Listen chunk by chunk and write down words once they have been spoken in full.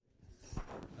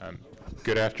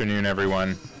Good afternoon,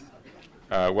 everyone.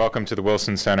 Welcome to the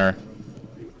Wilson Center.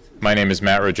 My name is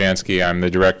Matt Rojansky. I'm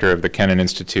the director of the Kennan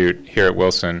Institute here at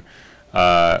Wilson.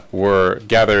 We're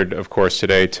gathered, of course,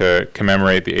 today to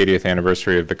commemorate the 80th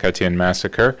anniversary of the Katyn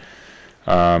Massacre.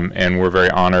 And we're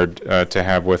very honored to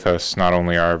have with us not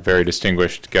only our very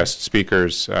distinguished guest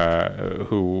speakers,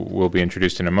 who will be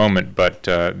introduced in a moment, but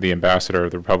the ambassador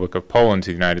of the Republic of Poland to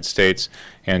the United States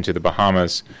and to the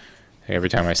Bahamas. Every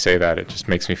time I say that, it just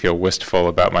makes me feel wistful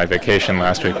about my vacation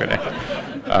last week.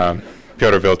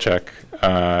 Piotr Wilczek,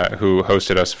 who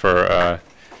hosted us for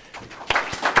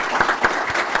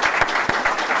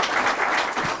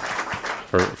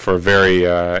a very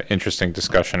interesting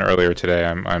discussion earlier today.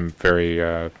 I'm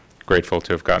very grateful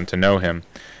to have gotten to know him.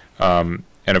 And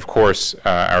of course,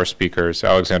 our speakers,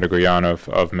 Alexander Guryanov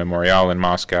of Memorial in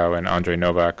Moscow and Andrzej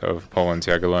Nowak of Poland's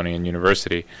Jagiellonian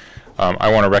University.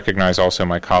 I want to recognize also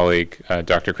my colleague,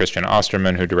 Dr. Christian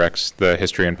Osterman, who directs the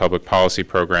History and Public Policy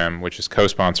program, which is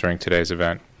co-sponsoring today's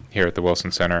event here at the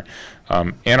Wilson Center,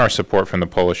 and our support from the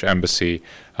Polish Embassy,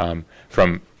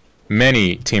 from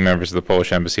many team members of the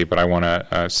Polish Embassy, but I want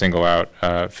to single out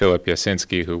Filip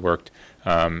Jasinski, who worked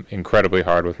incredibly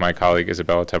hard with my colleague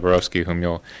Izabela Taborowski, whom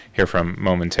you'll hear from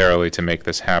momentarily, to make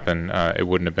this happen. It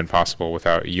wouldn't have been possible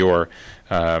without your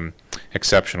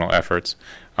exceptional efforts.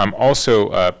 I'm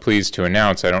also pleased to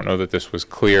announce, I don't know that this was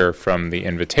clear from the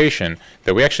invitation,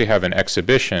 that we actually have an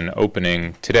exhibition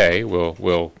opening today.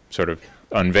 We'll sort of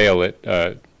unveil it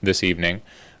this evening,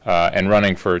 and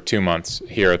running for 2 months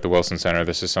here at the Wilson Center.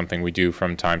 This is something we do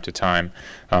from time to time.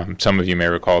 Some of you may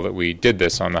recall that we did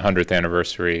this on the 100th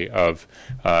anniversary of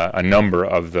a number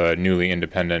of the newly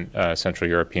independent Central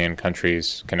European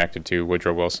countries connected to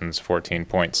Woodrow Wilson's 14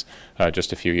 points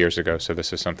just a few years ago. So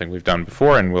this is something we've done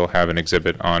before, and we'll have an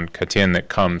exhibit on Katyn that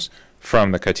comes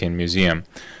from the Katyn Museum.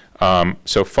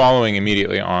 So following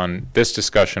immediately on this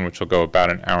discussion, which will go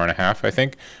about an hour and a half, I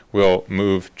think, we'll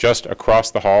move just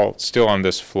across the hall, still on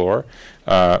this floor,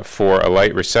 for a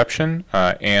light reception,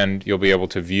 and you'll be able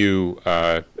to view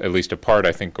at least a part,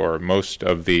 I think, or most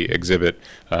of the exhibit,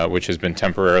 which has been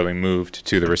temporarily moved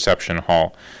to the reception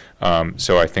hall.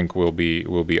 So I think we'll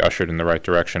be ushered in the right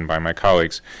direction by my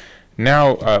colleagues.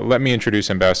 Now, let me introduce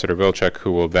Ambassador Wilczek,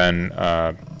 who will then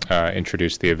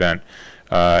introduce the event.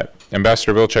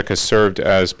 Ambassador Wilczek has served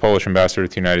as Polish ambassador to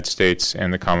the United States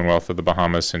and the Commonwealth of the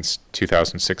Bahamas since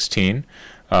 2016.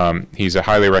 He's a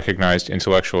highly recognized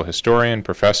intellectual historian,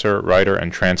 professor, writer,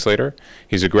 and translator.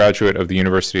 He's a graduate of the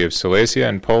University of Silesia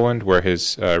in Poland, where he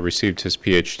received his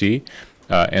PhD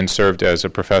and served as a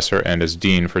professor and as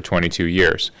dean for 22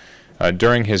 years.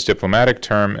 During his diplomatic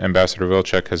term, Ambassador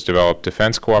Wilczek has developed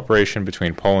defense cooperation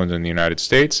between Poland and the United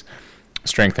States,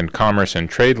 strengthened commerce and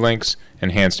trade links,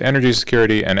 enhanced energy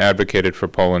security, and advocated for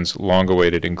Poland's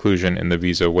long-awaited inclusion in the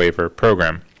visa waiver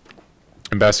program.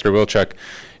 Ambassador Wilczek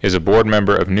is a board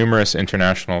member of numerous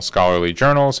international scholarly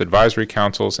journals, advisory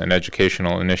councils, and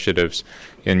educational initiatives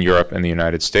in Europe and the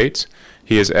United States.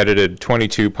 He has edited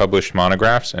 22 published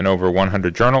monographs and over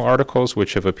 100 journal articles,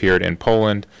 which have appeared in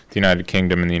Poland, the United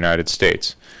Kingdom, and the United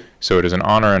States. So it is an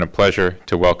honor and a pleasure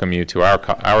to welcome you to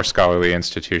our scholarly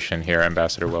institution here,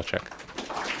 Ambassador Wilczek.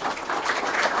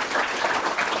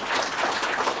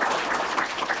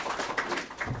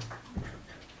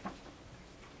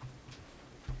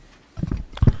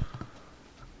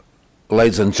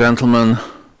 Ladies and gentlemen,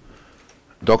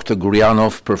 Dr.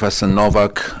 Guryanov, Professor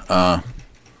Nowak,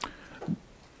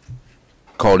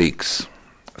 colleagues,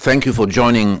 thank you for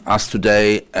joining us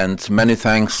today, and many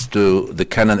thanks to the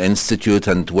Kennan Institute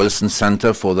and Wilson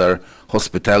Center for their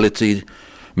hospitality.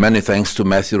 Many thanks to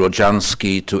Matthew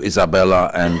Rojansky, to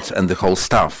Izabela, and the whole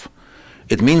staff.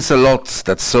 It means a lot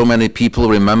that so many people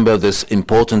remember this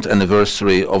important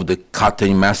anniversary of the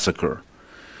Katyn Massacre.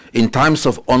 In times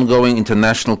of ongoing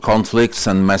international conflicts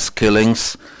and mass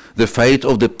killings, the fate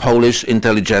of the Polish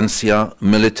intelligentsia,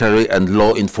 military and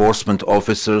law enforcement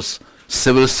officers,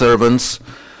 civil servants,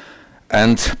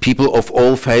 and people of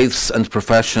all faiths and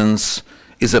professions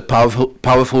is a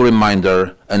powerful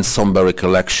reminder and somber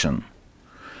recollection.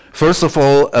 First of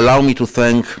all, allow me to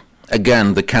thank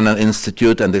again the Kennan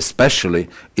Institute and especially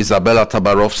Izabela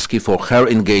Taborowski for her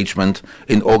engagement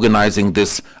in organizing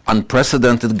this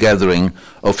unprecedented gathering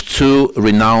of two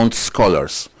renowned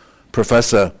scholars,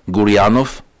 Professor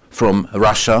Guryanov from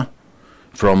Russia,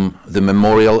 from the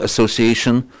Memorial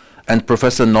Association, and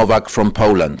Professor Nowak from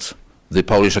Poland, the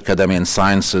Polish Academy of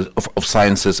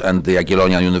Sciences and the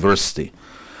Jagiellonian University.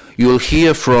 You will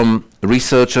hear from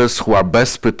researchers who are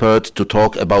best prepared to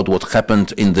talk about what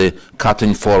happened in the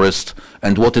Katyn Forest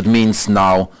and what it means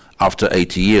now after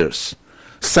 80 years.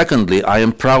 Secondly, I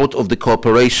am proud of the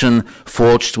cooperation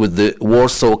forged with the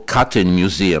Warsaw Katyn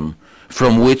Museum,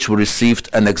 from which we received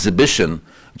an exhibition,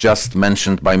 just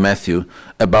mentioned by Matthew,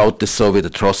 about the Soviet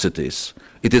atrocities.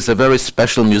 It is a very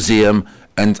special museum,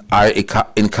 and I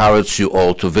encourage you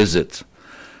all to visit.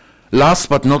 Last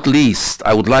but not least,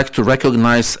 I would like to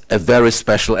recognize a very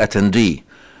special attendee.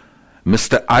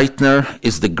 Mr. Eitner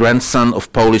is the grandson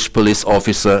of Polish police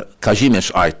officer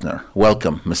Kazimierz Eitner.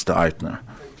 Welcome, Mr. Eitner.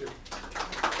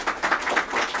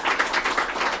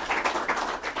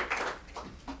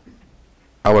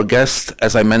 Our guest,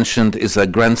 as I mentioned, is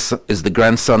the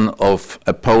grandson of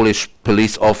a Polish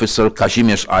police officer,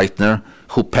 Kazimierz Eitner,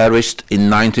 who perished in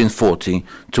 1940,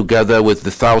 together with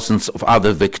the thousands of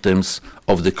other victims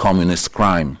of the communist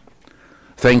crime.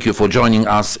 Thank you for joining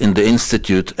us in the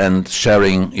Institute and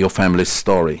sharing your family's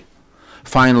story.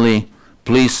 Finally,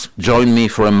 please join me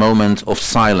for a moment of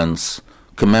silence,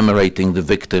 commemorating the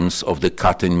victims of the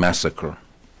Katyn Massacre.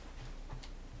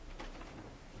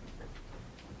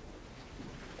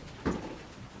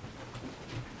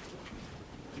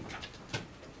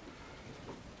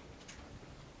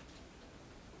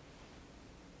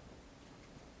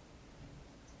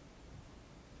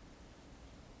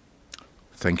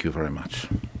 Thank you very much.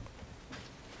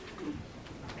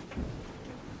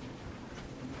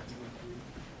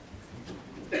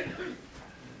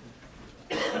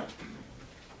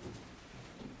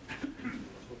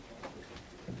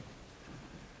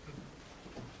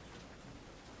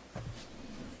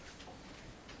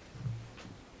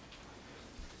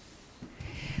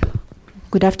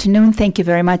 Good afternoon. Thank you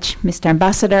very much, Mr.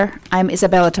 Ambassador. I'm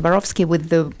Isabella Tabarovsky with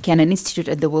the Kennan Institute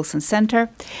at the Wilson Center.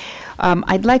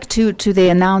 I'd like to the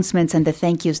announcements and the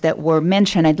thank yous that were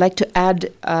mentioned, I'd like to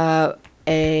add a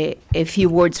few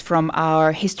words from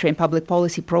our History and Public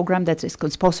Policy program that is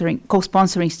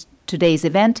co-sponsoring today's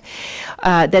event,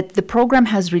 that the program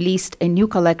has released a new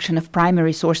collection of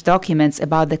primary source documents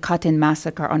about the Katyn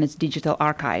Massacre on its digital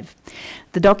archive.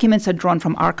 The documents are drawn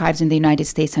from archives in the United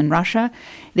States and Russia.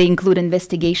 They include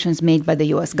investigations made by the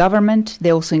U.S. government.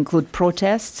 They also include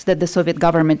protests that the Soviet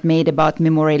government made about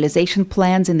memorialization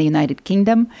plans in the United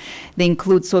Kingdom. They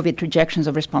include Soviet rejections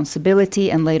of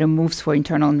responsibility and later moves for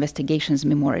internal investigations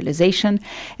memorialization.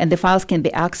 And the files can be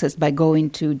accessed by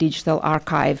going to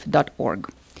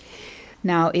digitalarchive.org.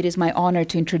 Now, it is my honor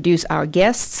to introduce our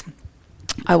guests.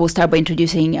 I will start by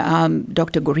introducing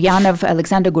Dr. Guryanov.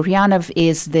 Alexander Guryanov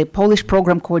is the Polish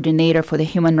program coordinator for the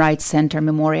Human Rights Center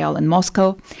Memorial in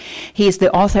Moscow. He is the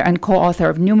author and co-author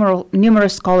of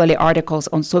numerous scholarly articles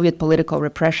on Soviet political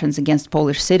repressions against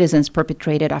Polish citizens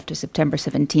perpetrated after September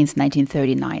 17,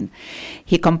 1939.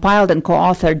 He compiled and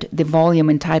co-authored the volume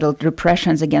entitled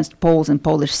Repressions Against Poles and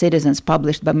Polish Citizens,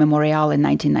 published by Memorial in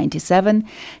 1997.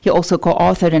 He also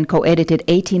co-authored and co-edited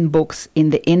 18 books in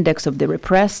the Index of the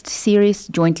Repressed series,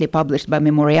 jointly published by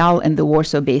Memorial and the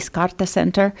Warsaw-based Karta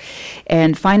Center.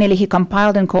 And finally, he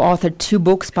compiled and co-authored 2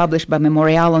 books published by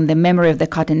Memorial on the memory of the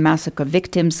Katyn Massacre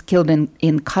victims killed in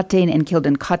Katyn and killed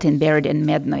in Katyn, buried in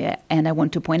Mednoye. And I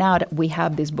want to point out, we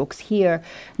have these books here.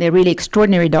 They're really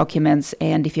extraordinary documents,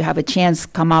 and if you have a chance,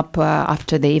 come up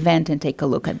after the event and take a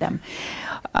look at them.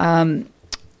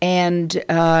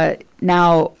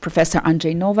 Now, Professor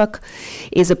Andrzej Nowak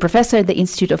is a professor at the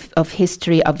Institute of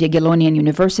History of Jagiellonian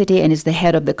University and is the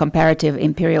head of the Comparative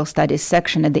Imperial Studies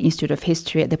Section at the Institute of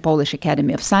History at the Polish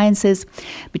Academy of Sciences.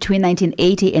 Between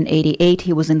 1980 and 1988,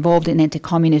 he was involved in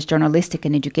anti-communist journalistic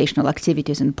and educational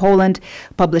activities in Poland,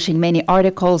 publishing many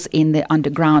articles in the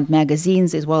underground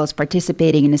magazines, as well as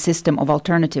participating in a system of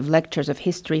alternative lectures of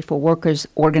history for workers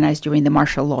organized during the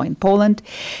martial law in Poland.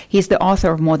 He is the author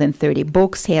of more than 30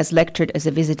 books. He has lectured as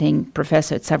a visiting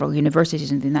professor at several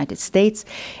universities in the United States,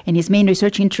 and his main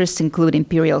research interests include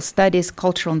imperial studies,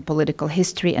 cultural and political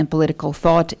history, and political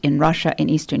thought in Russia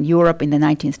and Eastern Europe in the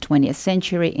 19th, 20th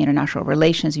century, international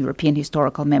relations, European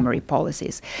historical memory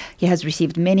policies. He has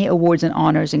received many awards and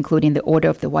honors, including the Order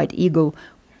of the White Eagle,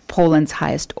 Poland's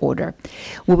highest order.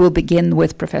 We will begin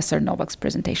with Professor Nowak's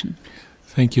presentation.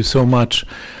 Thank you so much.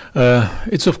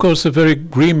 It's, of course, a very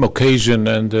grim occasion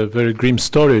and a very grim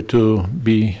story to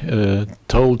be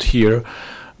told here,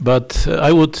 but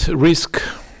I would risk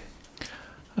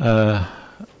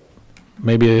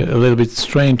maybe a little bit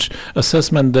strange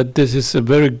assessment that this is a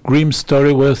very grim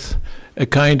story with a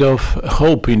kind of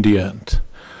hope in the end.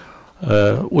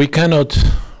 We cannot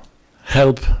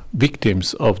help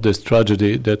victims of this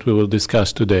tragedy that we will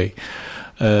discuss today.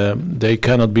 They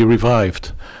cannot be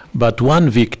revived. But one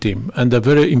victim, and a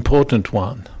very important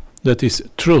one, that is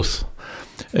truth,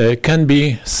 can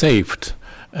be saved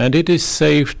And it is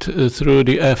saved through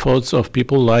the efforts of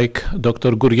people like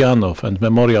Dr. Guryanov and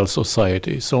Memorial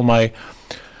Society. So my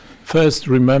first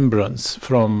remembrance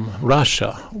from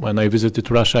Russia, when I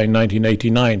visited Russia in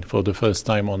 1989 for the first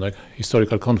time on a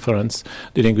historical conference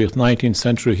dealing with 19th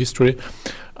century history,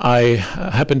 I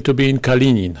happened to be in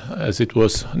Kalinin, as it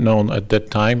was known at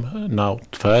that time, now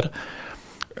Tver.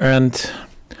 And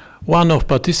one of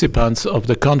participants of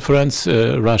the conference,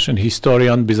 Russian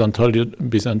historian,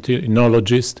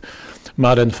 Byzantinologist,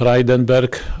 Maren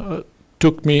Freidenberg,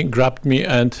 took me, grabbed me,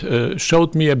 and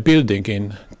showed me a building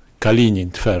in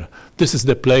Kalinin, Tver. This is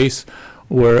the place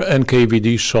where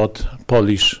NKVD shot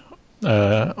Polish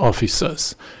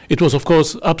officers. It was, of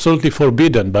course, absolutely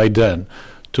forbidden by then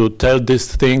to tell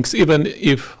these things, even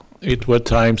if it were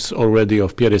times already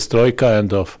of perestroika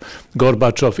and of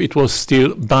Gorbachev. It was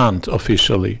still banned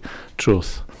officially,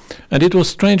 truth. And it was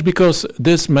strange because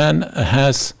this man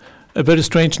has a very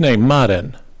strange name,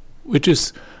 Maren, which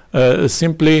is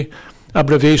simply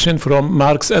abbreviation from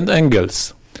Marx and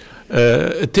Engels,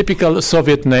 a typical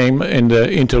Soviet name in the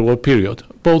interwar period.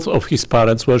 Both of his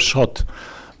parents were shot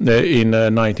in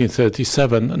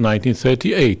 1937,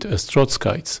 1938 as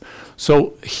Trotskyites.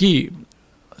 So he,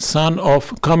 son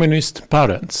of communist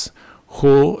parents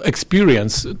who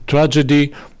experienced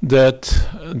tragedy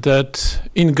that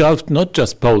engulfed not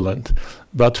just Poland,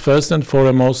 but first and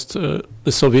foremost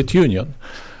the Soviet Union,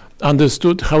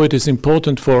 understood how it is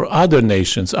important for other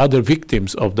nations, other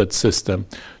victims of that system,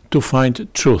 to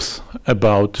find truth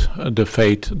about the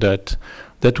fate that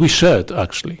we shared,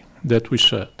 actually, that we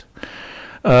shared.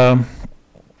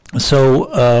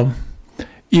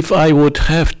 If I would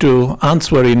have to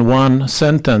answer in one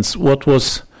sentence what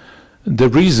was the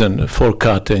reason for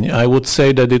Katyn, I would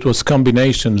say that it was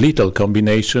lethal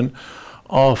combination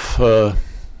of a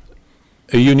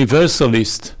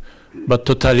universalist but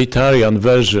totalitarian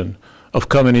version of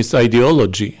communist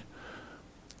ideology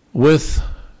with,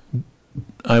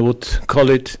 I would call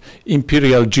it,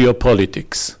 imperial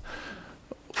geopolitics.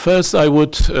 First, I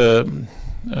would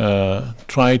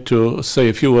try to say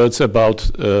a few words about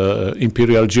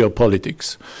imperial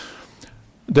geopolitics.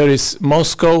 There is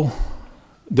Moscow,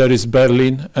 there is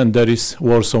Berlin, and there is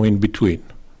Warsaw in between.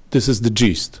 This is the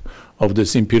gist of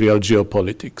this imperial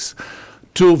geopolitics.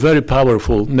 Two very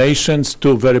powerful nations,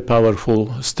 two very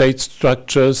powerful state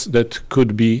structures that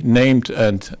could be named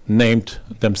and named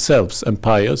themselves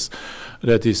empires,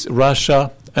 that is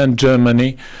Russia and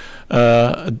Germany,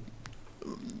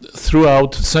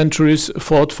 throughout centuries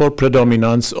fought for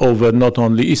predominance over not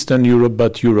only Eastern Europe,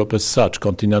 but Europe as such,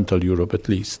 continental Europe at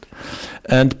least.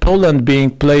 And Poland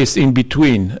being placed in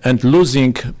between and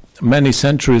losing many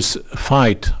centuries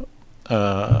fight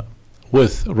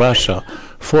with Russia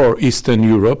for Eastern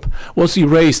Europe was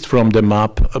erased from the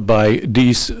map by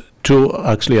these two,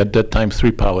 actually at that time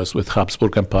three powers, with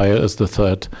Habsburg Empire as the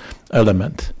third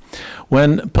element.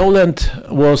 When Poland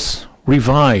was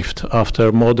revived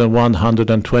after more than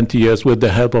 120 years with the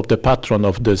help of the patron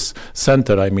of this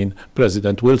center, I mean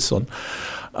President Wilson,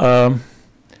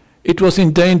 it was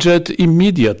endangered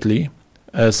immediately,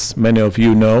 as many of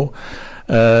you know,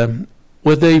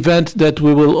 with the event that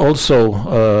we will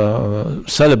also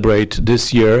celebrate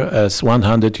this year as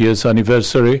 100 years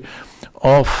anniversary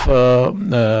of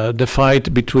the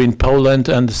fight between Poland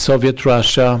and Soviet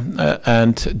Russia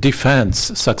and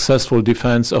successful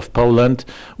defense of Poland,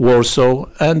 Warsaw,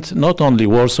 and not only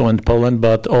Warsaw and Poland,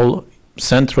 but all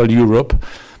Central Europe,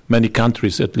 many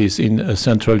countries at least in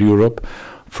Central Europe,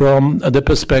 from the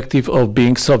perspective of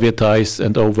being Sovietized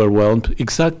and overwhelmed,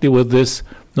 exactly with this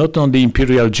not only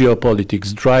imperial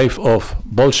geopolitics, drive of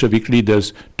Bolshevik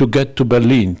leaders to get to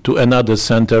Berlin, to another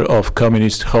center of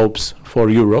communist hopes for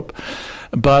Europe,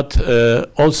 but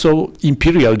also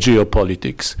imperial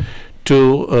geopolitics,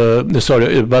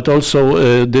 but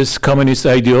also this communist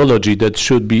ideology that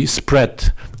should be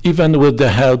spread, even with the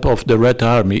help of the Red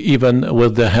Army, even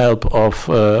with the help of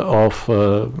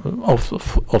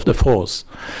the force.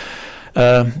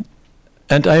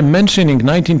 And I'm mentioning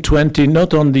 1920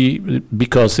 not only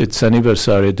because it's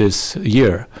anniversary this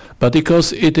year, but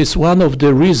because it is one of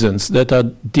the reasons that are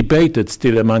debated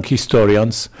still among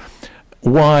historians.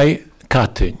 Why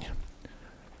Katyn?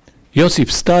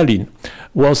 Joseph Stalin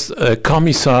was a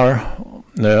commissar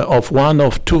of one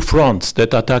of two fronts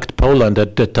that attacked Poland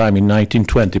at that time in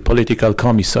 1920, political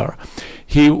commissar.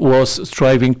 He was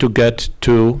striving to get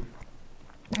to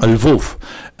Lwów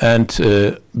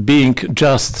and being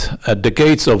just at the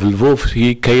gates of Lvov,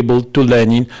 he cabled to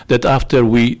Lenin that after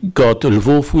we got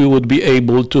Lvov, we would be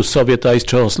able to Sovietize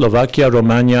Czechoslovakia,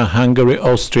 Romania, Hungary,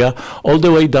 Austria, all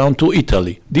the way down to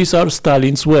Italy. These are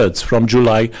Stalin's words from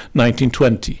July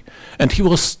 1920. And he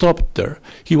was stopped there.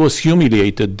 He was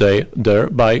humiliated there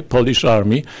by Polish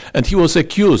army, and he was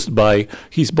accused by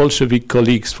his Bolshevik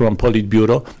colleagues from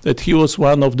Politburo that he was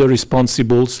one of the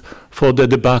responsibles for the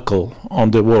debacle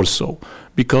on the Warsaw,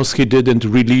 because he didn't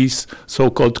release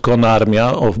so-called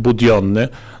Konarmia of Budionne,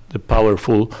 the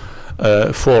powerful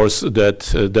force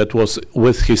that was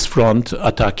with his front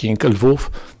attacking Lvov,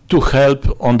 to help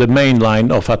on the main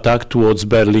line of attack towards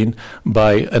Berlin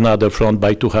by another front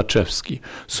by Tuchachevsky.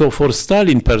 So for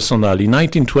Stalin personally,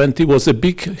 1920 was a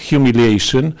big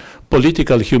humiliation,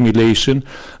 political humiliation,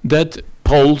 that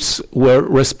Poles were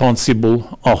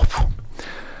responsible of.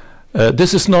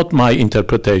 This is not my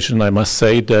interpretation. I must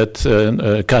say that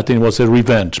Katyn was a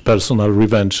revenge, personal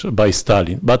revenge by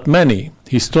Stalin. But many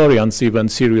historians, even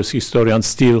serious historians,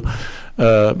 still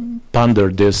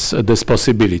ponder this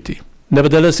possibility.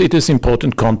 Nevertheless, it is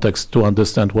important context to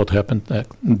understand what happened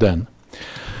then.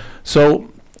 So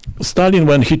Stalin,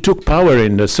 when he took power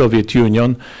in the Soviet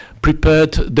Union,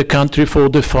 prepared the country for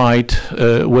the fight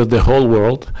with the whole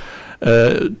world,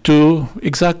 to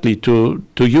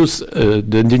use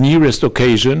the nearest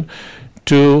occasion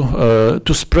to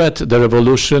spread the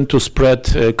revolution, to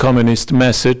spread communist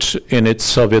message in its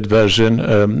Soviet version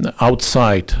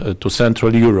outside to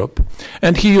Central Europe.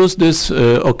 And he used this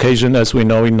occasion, as we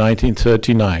know, in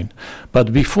 1939.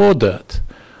 But before that,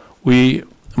 we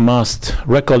must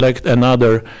recollect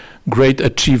another great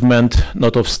achievement,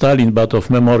 not of Stalin, but of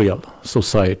Memorial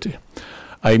Society.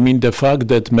 I mean the fact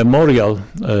that Memorial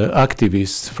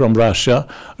activists from Russia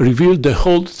revealed the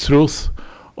whole truth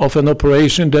of an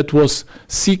operation that was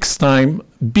 6 times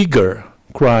bigger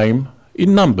crime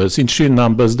in numbers, in sheer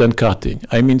numbers, than Katyn.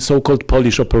 I mean so-called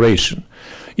Polish operation.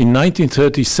 In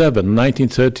 1937,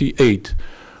 1938,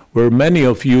 where many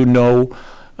of you know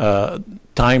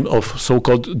time of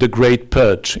so-called the Great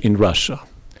Purge in Russia,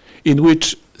 in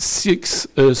which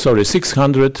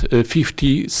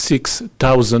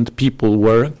 656,000 people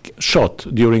were shot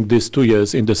during these 2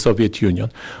 years in the Soviet Union.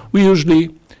 We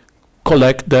usually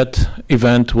collect that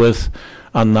event with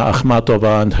Anna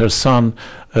Akhmatova and her son,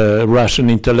 Russian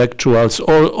intellectuals,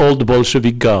 or old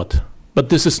Bolshevik guard. But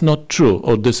this is not true,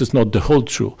 or this is not the whole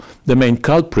truth. The main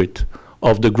culprit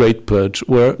of the Great Purge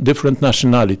were different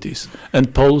nationalities,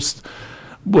 and Poles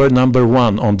were number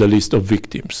 1 on the list of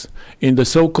victims. In the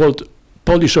so-called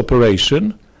Polish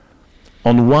operation,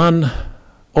 on one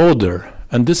order,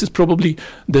 and this is probably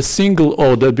the single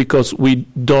order because we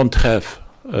don't have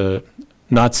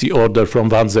Nazi order from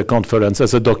Wannsee Conference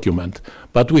as a document,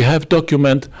 but we have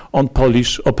document on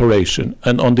Polish operation,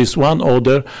 and on this one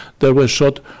order there were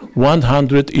shot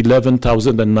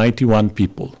 111,091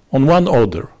 people on one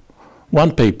order,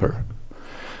 one paper.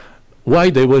 Why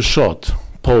they were shot,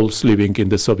 Poles living in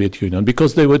the Soviet Union?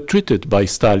 Because they were treated by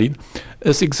Stalin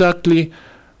as exactly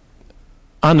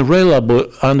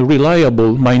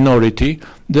unreliable minority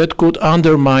that could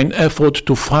undermine effort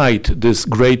to fight this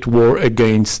great war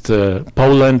against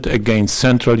Poland, against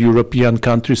Central European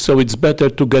countries, so it's better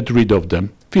to get rid of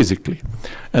them physically.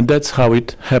 And that's how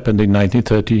it happened in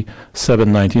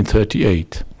 1937,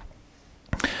 1938.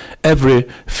 Every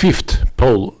 5th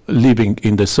Pole living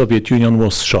in the Soviet Union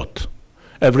was shot.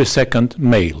 Every 2nd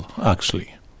male,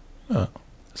 actually.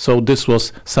 So this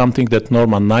was something that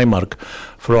Norman Naimark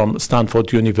from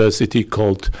Stanford University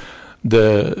called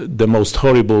the most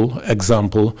horrible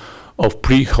example of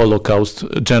pre-Holocaust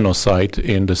genocide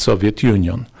in the Soviet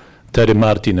Union. Terry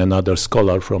Martin, another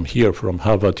scholar from here, from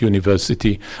Harvard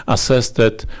University, assessed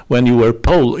that when you were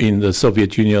Pole in the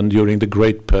Soviet Union during the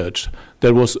Great Purge,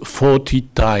 there was 40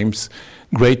 times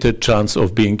greater chance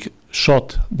of being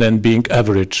shot than being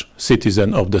average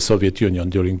citizen of the Soviet Union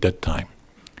during that time.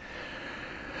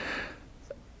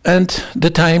 And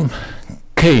the time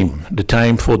came, the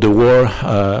time for the war.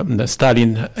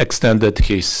 Stalin extended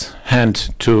his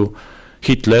hand to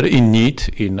Hitler in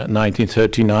need in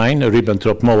 1939, a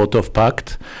Ribbentrop-Molotov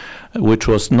Pact, which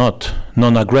was not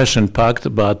non-aggression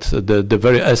pact, but the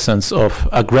very essence of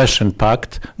aggression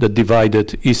pact that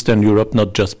divided Eastern Europe,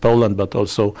 not just Poland, but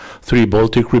also 3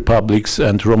 Baltic republics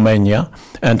and Romania,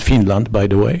 and Finland, by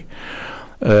the way,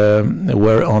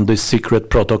 were on this secret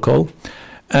protocol.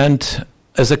 And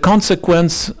as a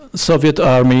consequence, Soviet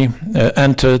army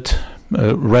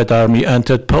Red Army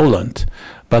entered Poland.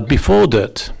 But before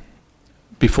that,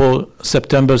 before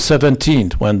September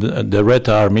 17th, when the Red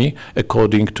Army,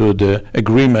 according to the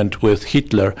agreement with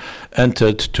Hitler,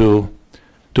 entered to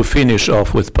to finish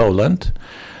off with Poland.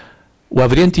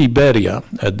 Ławrentii Beria,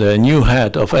 the new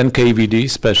head of NKVD,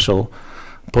 Special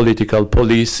Political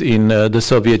Police in the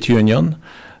Soviet Union,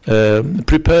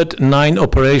 prepared 9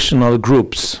 operational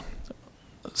groups,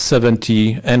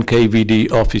 70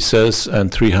 NKVD officers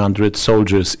and 300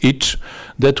 soldiers each,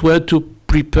 that were to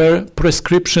prepare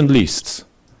prescription lists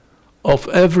of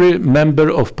every member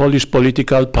of Polish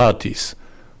political parties,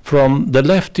 from the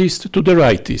leftist to the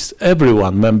rightist.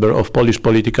 Everyone member of Polish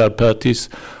political parties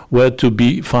were to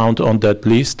be found on that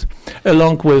list,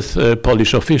 along with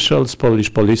Polish officials,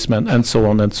 Polish policemen, and so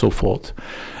on and so forth.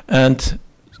 And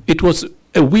it was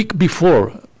a week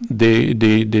before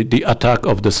the attack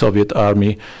of the Soviet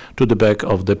army to the back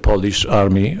of the Polish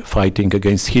army fighting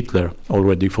against Hitler,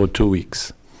 already for 2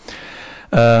 weeks.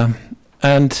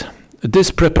 And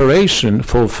this preparation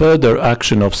for further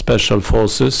action of special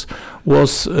forces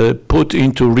was put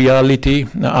into reality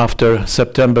after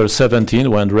September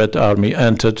 17, when Red Army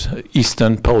entered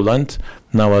eastern Poland,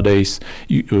 nowadays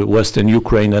western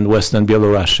Ukraine and western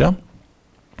Belarus.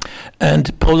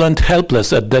 And Poland,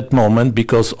 helpless at that moment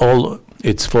because all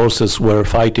its forces were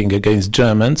fighting against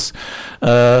Germans,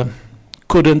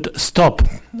 couldn't stop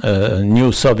a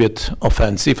new Soviet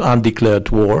offensive, undeclared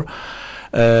war.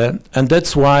 And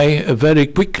that's why very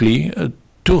quickly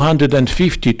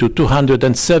 250 to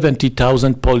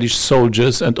 270,000 Polish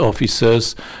soldiers and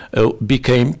officers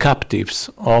became captives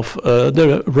of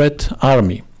the Red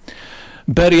Army.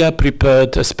 Beria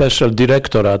prepared a special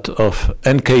directorate of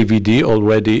NKVD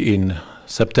already in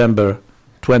September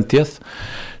 20th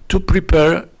to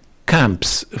prepare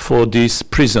camps for these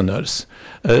prisoners.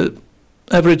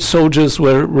 Average soldiers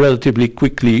were relatively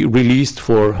quickly released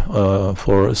for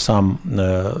some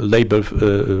labor,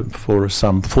 for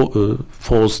some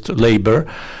forced labor,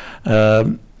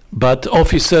 but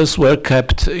officers were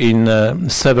kept in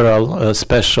several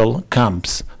special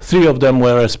camps. 3 of them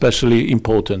were especially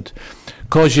important: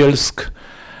 Kozielsk,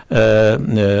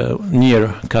 near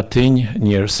Katyn,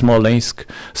 near Smolensk,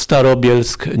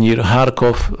 Starobielsk, near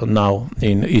Kharkov, now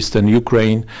in eastern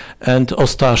Ukraine, and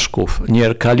Ostashków,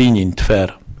 near Kalinin,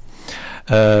 Tver.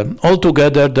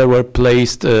 Altogether, there were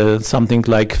placed something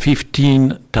like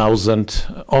 15,000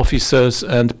 officers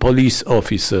and police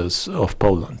officers of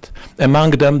Poland.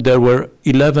 Among them, there were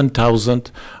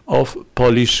 11,000 of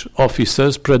Polish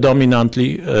officers,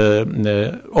 predominantly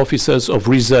officers of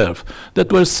reserve,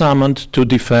 that were summoned to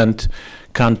defend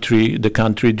the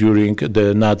country during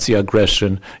the Nazi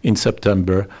aggression in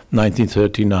September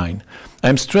 1939.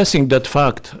 I'm stressing that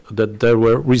fact that there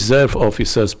were reserve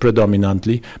officers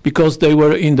predominantly because they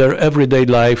were in their everyday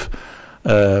life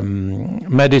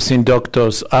medicine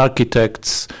doctors,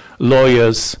 architects,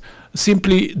 lawyers,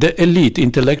 simply the elite,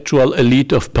 intellectual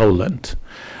elite of Poland.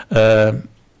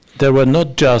 There were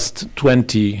not just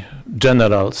 20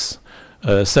 generals,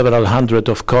 several hundred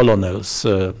of colonels,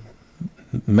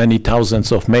 many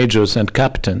thousands of majors and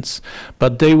captains,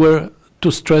 but they were,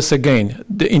 to stress again,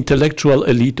 the intellectual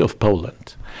elite of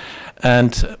Poland.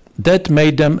 And that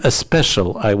made them a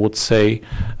special, I would say,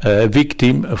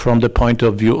 victim from the point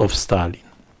of view of Stalin.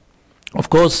 Of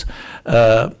course,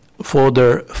 for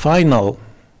their final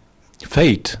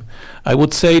fate, I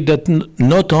would say that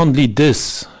not only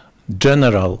this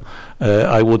general,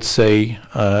 I would say,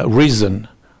 reason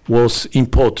was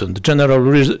important, general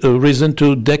reason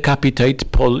to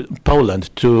decapitate Poland,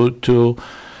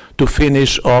 to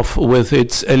finish off with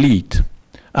its elite.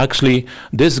 Actually,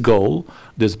 this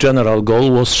general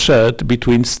goal was shared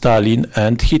between Stalin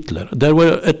and Hitler. There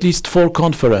were at least 4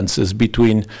 conferences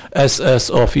between SS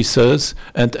officers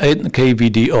and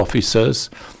NKVD officers,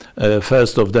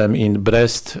 first of them in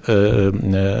Brest,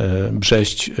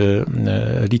 Brześć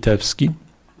Litewski,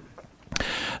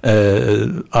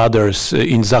 others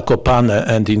in Zakopane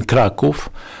and in Kraków,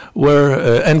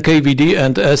 where NKVD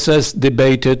and SS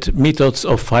debated methods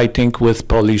of fighting with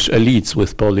Polish elites,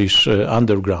 with Polish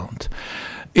underground.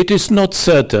 It is not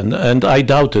certain, and I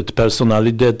doubt it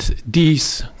personally, that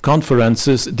these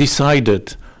conferences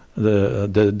decided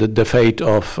the fate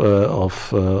of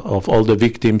all the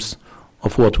victims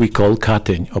of what we call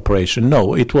Katyn operation.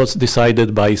 No, it was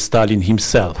decided by Stalin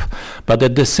himself. But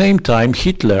at the same time,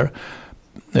 Hitler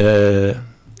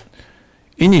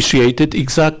initiated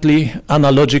exactly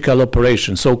analogical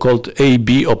operation, so-called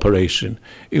AB operation,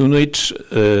 in which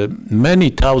many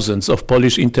thousands of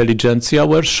Polish intelligentsia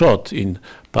were shot in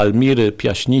Palmyry,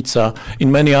 Piaśnica,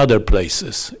 in many other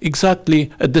places,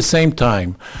 exactly at the same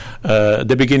time,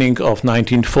 the beginning of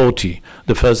 1940,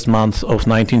 the first month of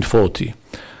 1940.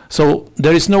 So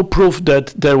there is no proof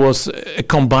that there was a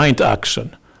combined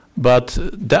action, but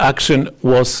the action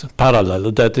was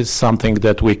parallel. That is something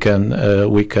that we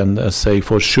can say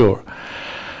for sure.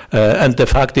 And the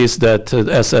fact is that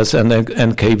SS and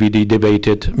NKVD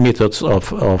debated methods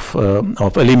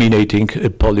of eliminating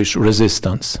Polish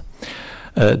resistance.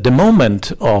 The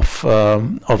moment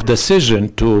of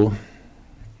decision to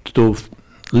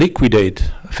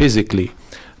liquidate physically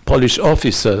Polish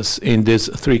officers in these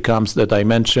three camps that I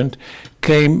mentioned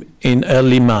came in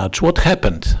early March. What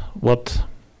happened? What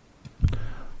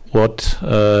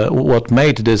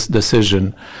made this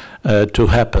decision to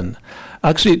happen?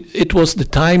 Actually, it was the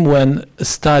time when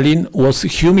Stalin was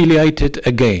humiliated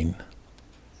again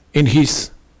in his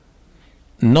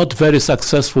not very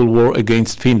successful war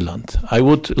against Finland. I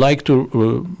would like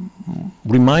to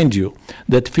remind you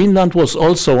that Finland was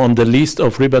also on the list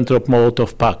of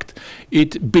Ribbentrop-Molotov Pact.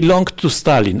 It belonged to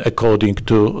Stalin according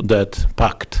to that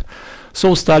pact.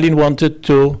 So Stalin wanted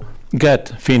to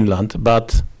get Finland,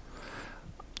 but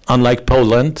unlike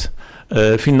Poland,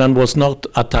 Finland was not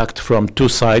attacked from two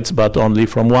sides, but only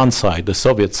from one side, the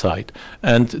Soviet side,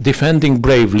 and defending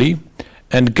bravely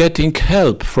and getting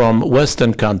help from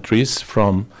Western countries,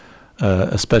 from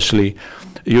especially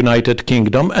United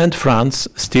Kingdom and France,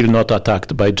 still not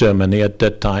attacked by Germany at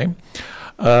that time.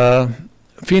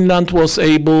 Finland was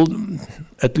able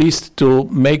at least to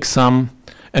make some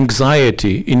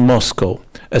anxiety in Moscow,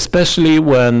 especially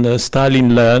when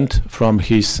Stalin learned from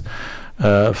his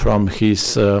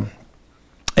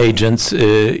agents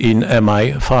in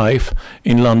MI5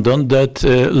 in London that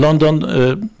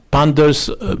London ponders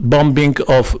bombing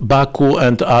of Baku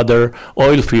and other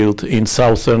oil fields in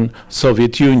southern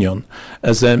Soviet Union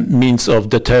as a means of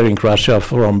deterring Russia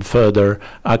from further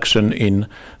action in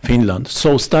Finland.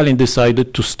 So Stalin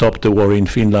decided to stop the war in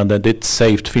Finland, and it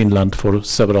saved Finland for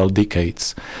several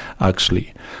decades,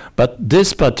 actually. But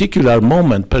this particular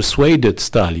moment persuaded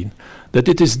Stalin that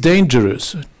it is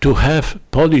dangerous to have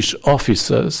Polish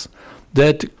officers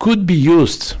that could be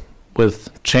used with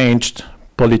changed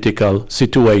political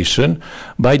situation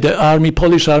by the army,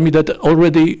 Polish army that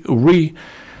already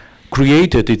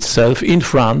recreated itself in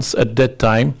France at that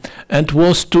time and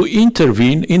was to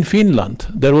intervene in Finland.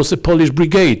 There was a Polish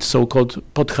brigade, so-called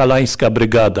Podhalańska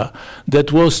Brigada,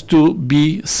 that was to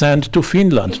be sent to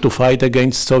Finland to fight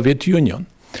against Soviet Union.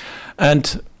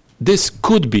 And this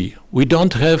could be, we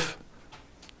don't have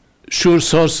sure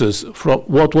sources from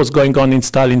what was going on in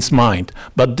Stalin's mind.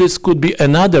 But this could be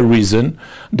another reason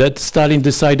that Stalin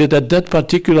decided at that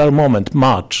particular moment,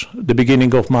 March, the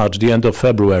beginning of March, the end of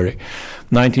February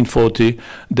 1940,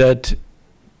 that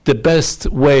the best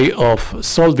way of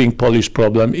solving Polish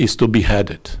problem is to behead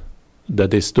it.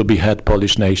 That is, to behead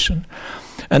Polish nation.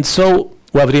 And so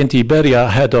Ławrenty Beria,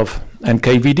 head of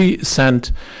NKVD,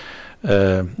 sent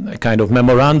a kind of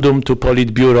memorandum to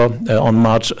Politburo on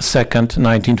March 2nd,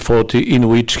 1940, in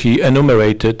which he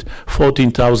enumerated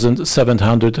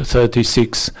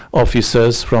 14,736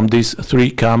 officers from these three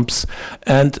camps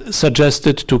and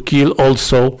suggested to kill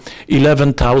also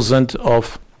 11,000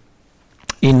 of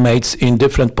inmates in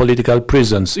different political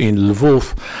prisons in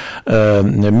Lvov,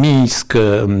 Minsk,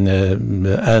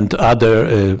 and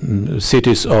other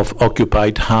cities of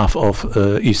occupied half of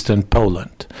eastern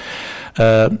Poland.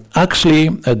 Actually,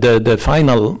 the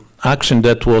final action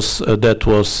that was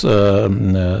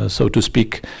so to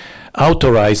speak,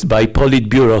 authorized by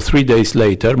Politburo 3 days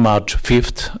later, March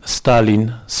 5th,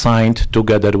 Stalin signed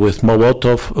together with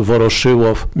Mołotov,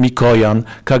 Voroshilow, Mikoyan,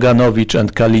 Kaganowicz,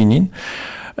 and Kalinin.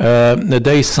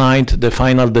 They signed the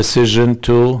final decision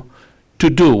to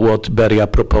do what Beria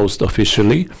proposed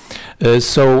officially.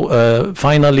 So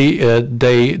finally,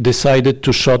 they decided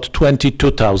to shoot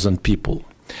 22,000 people.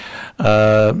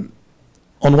 On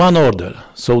one order.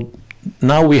 So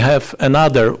now we have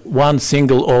another one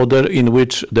single order in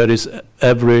which there is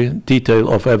every detail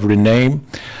of every name,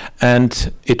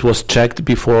 and it was checked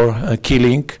before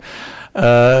killing.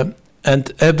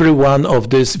 And every one of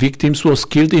these victims was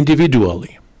killed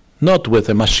individually, not with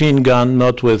a machine gun,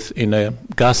 not in a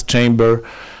gas chamber.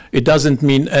 It doesn't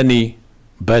mean any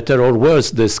better or worse,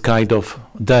 this kind of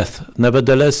death.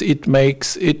 Nevertheless, it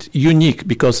makes it unique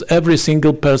because every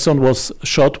single person was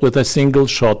shot with a single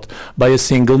shot by a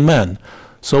single man.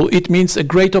 So it means a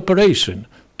great operation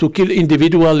to kill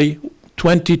individually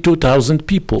 22,000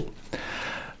 people.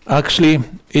 Actually,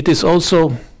 it is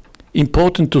also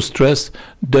important to stress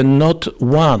that not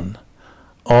one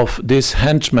of these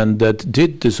henchmen that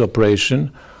did this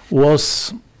operation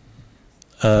was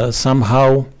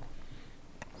somehow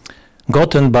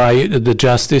gotten by the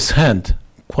justice hand.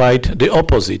 Quite the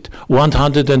opposite.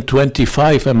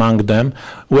 125 among them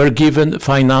were given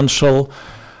financial,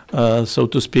 so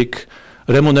to speak,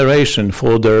 remuneration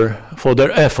for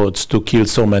their efforts to kill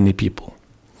so many people.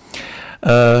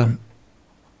 The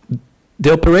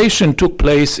operation took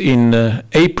place in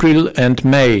April and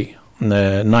May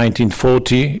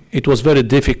 1940. It was very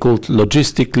difficult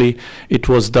logistically. It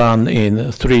was done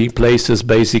in 3 places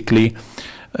basically,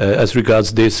 as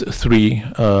regards these three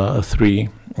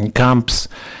camps.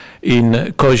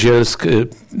 In Kozielsk,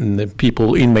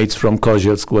 inmates from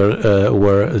Kozielsk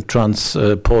were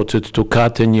transported to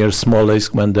Katyn near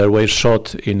Smolensk when they were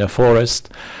shot in a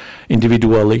forest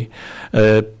individually.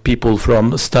 People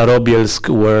from Starobielsk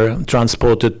were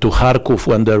transported to Kharkov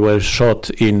when they were shot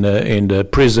in the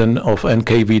prison of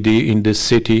NKVD in this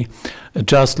city.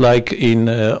 Just like in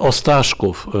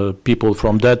Ostashkov, people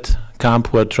from that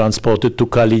camp were transported to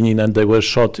Kalinin and they were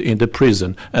shot in the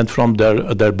prison, and from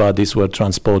there their bodies were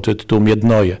transported to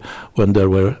Miednoje when they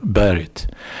were buried.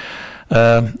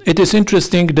 It is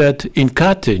interesting that in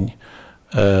Katyn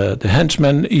the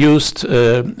henchmen used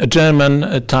a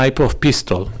German type of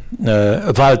pistol,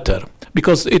 Walter,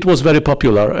 because it was very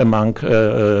popular among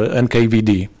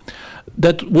NKVD.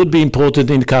 That would be important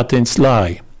in Katyn's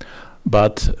lie.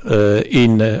 But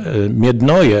in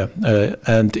Miednoje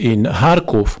and in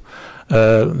Kharkov,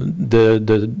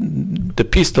 the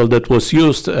pistol that was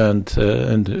used and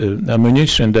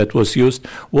ammunition that was used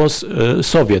was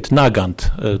Soviet Nagant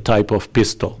type of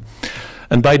pistol.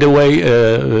 And by the way,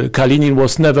 Kalinin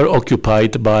was never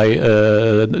occupied by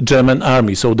German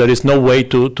army, so there is no way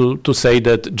to say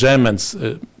that Germans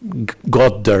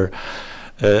got there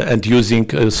and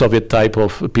using Soviet type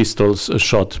of pistols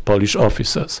shot Polish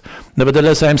officers.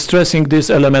 Nevertheless, I am stressing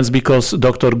these elements because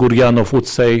Dr. Guryanov would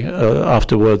say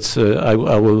afterwards, I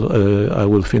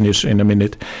will finish in a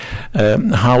minute,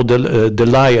 how the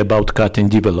lie about Katyn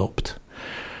developed.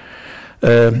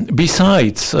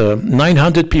 Besides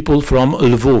 900 people from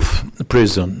Lvov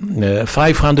prison,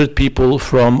 500 people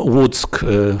from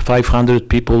Łódzk, 500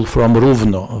 people from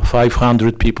Równo,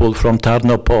 500 people from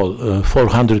Tarnopol,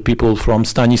 400 people from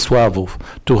Stanisławów,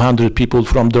 200 people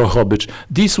from Drohobycz.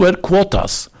 These were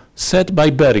quotas set by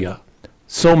Beria.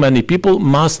 So many people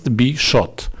must be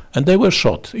shot, and they were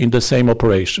shot in the same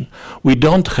operation. We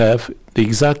don't have the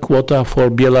exact quota for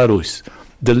Belarus.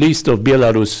 The list of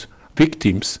Belarus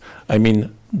victims, I mean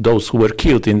those who were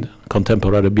killed in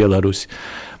contemporary Belarus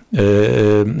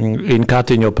in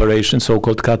Katyn operation,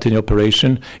 so-called Katyn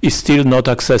operation, is still not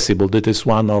accessible. That is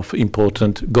one of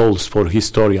important goals for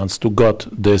historians, to get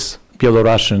this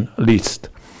Belarusian list.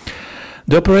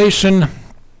 The operation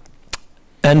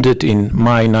ended in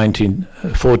May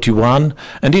 1941,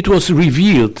 and it was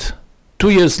revealed 2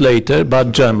 years later by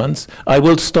Germans. I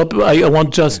will stop. I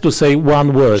want just to say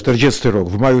one word. 40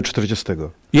 rok, w maju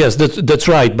 40. Yes, that's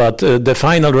right, but the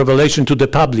final revelation to the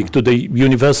public, to the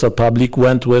universal public,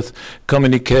 went with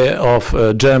communique of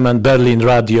German Berlin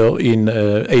radio in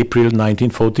April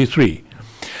 1943.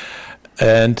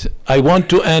 And I want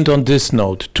to end on this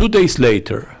note. 2 days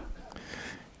later,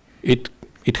 it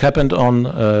happened on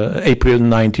April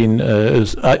 13,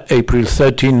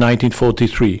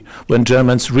 1943, when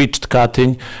Germans reached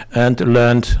Katyn and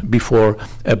learned before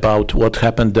about what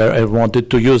happened there and wanted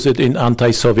to use it in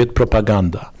anti-Soviet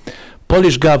propaganda.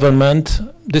 Polish government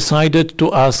decided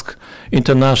to ask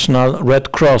International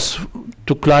Red Cross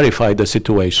to clarify the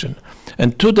situation.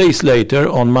 And 2 days later,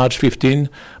 on March 15,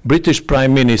 British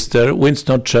Prime Minister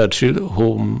Winston Churchill,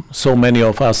 whom so many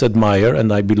of us admire,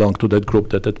 and I belong to that group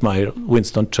that admire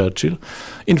Winston Churchill,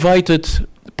 invited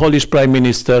Polish Prime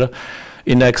Minister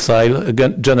in exile,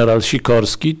 General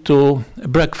Sikorski, to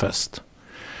breakfast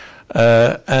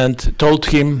and told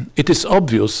him, it is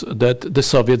obvious that the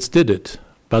Soviets did it,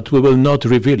 but we will not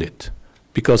reveal it,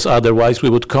 because otherwise we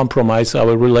would compromise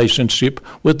our relationship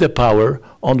with the power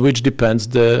on which depends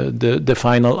the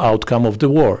final outcome of the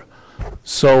war.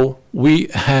 So we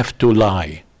have to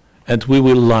lie, and we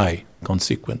will lie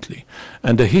consequently.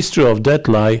 And the history of that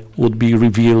lie would be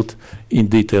revealed in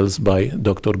details by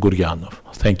Dr. Guryanov.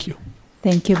 Thank you.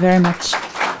 Thank you very much.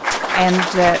 And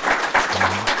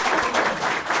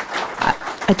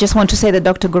I just want to say that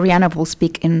Dr. Guryanov will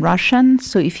speak in Russian,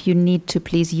 so if you need to,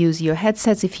 please use your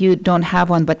headsets. If you don't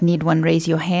have one but need one, raise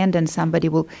your hand and somebody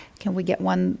will... Can we get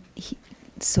one?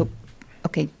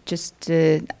 Okay, just...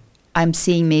 I'm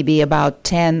seeing maybe about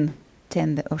 10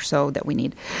 or so that we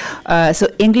need. So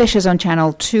English is on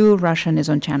channel 2, Russian is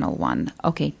on channel 1.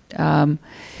 Okay. So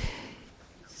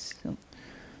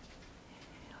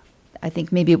I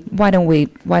think maybe why don't we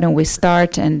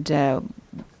start, and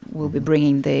we'll be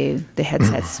bringing the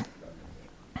headsets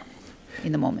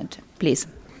in a moment. Please.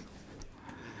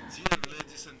 Dear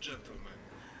ladies and gentlemen,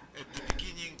 at the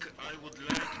beginning I would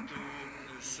like to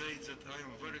say that I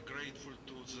am very grateful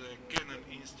to the Katyn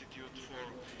Institute for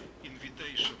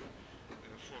invitation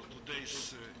for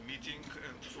today's meeting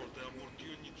and for the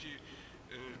opportunity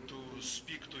to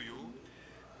speak to you.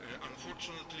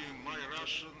 Unfortunately, my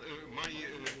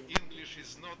English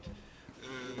is not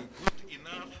good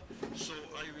enough, so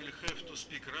I will have to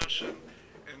speak Russian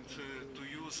and to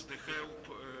use the help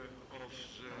of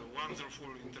the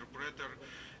wonderful interpreter,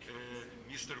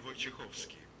 Mr.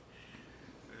 Wojciechowski.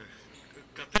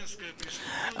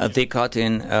 The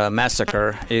Katyn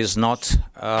massacre is not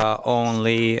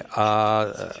only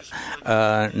a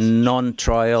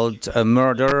non-trialed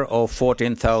murder of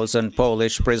 14,000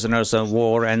 Polish prisoners of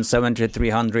war and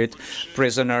 7,300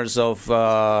 prisoners of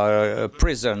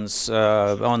prisons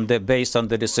based on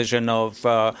the decision of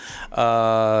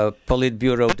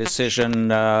Politburo decision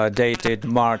dated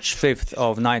March 5th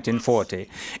of 1940.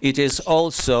 It is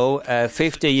also a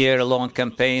 50-year-long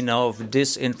campaign of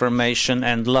disinformation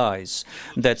and lies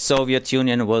that Soviet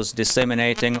Union was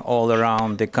disseminating all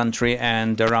around the country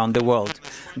and around the world.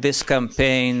 This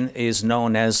campaign is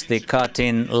known as the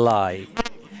Katyn lie.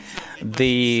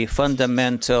 The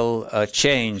fundamental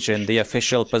change in the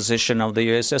official position of the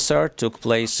USSR took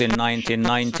place in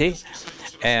 1990,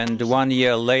 and 1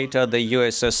 year later the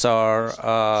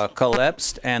USSR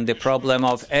collapsed, and the problem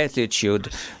of attitude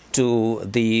to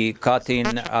the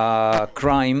Katyn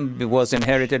crime was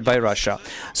inherited by Russia.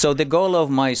 So the goal of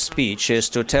my speech is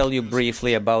to tell you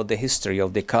briefly about the history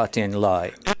of the Katyn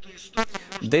lie.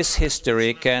 This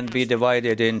history can be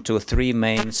divided into three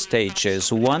main stages.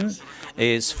 One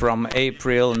is from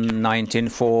April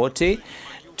 1940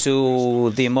 to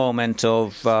the moment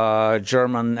of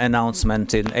German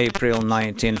announcement in April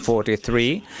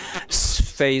 1943.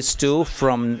 Phase 2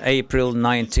 from April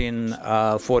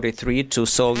 1943 to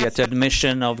Soviet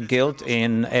admission of guilt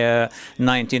in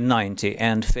 1990.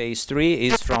 And Phase 3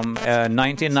 is from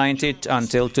 1990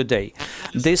 until today.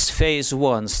 This Phase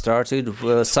 1 started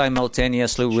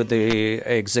simultaneously with the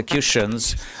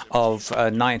executions of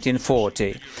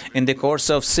 1940. In the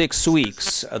course of 6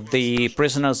 weeks, the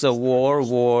prisoners of war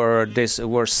were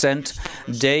sent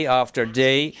day after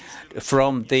day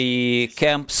from the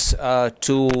camps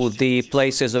to the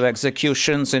places of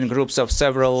executions in groups of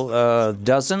several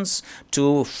dozens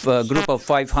to a group of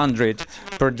 500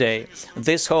 per day.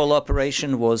 This whole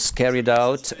operation was carried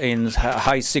out in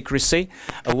high secrecy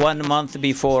 1 month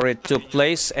before it took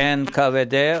place, and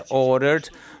KVD ordered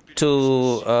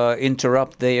to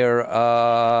interrupt their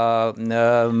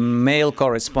mail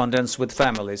correspondence with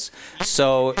families.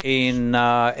 So in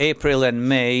April and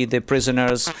May, the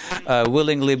prisoners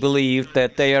willingly believed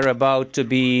that they are about to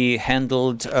be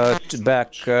handled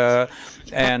back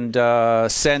and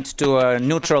sent to a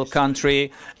neutral country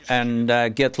and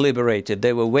get liberated.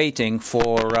 They were waiting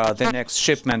for the next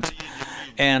shipment.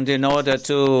 And in order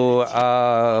to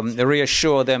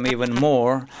reassure them even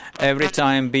more, every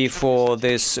time before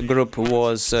this group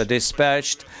was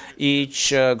dispatched,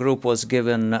 each group was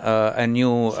given a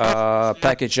new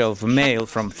package of mail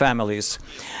from families.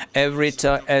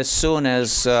 As soon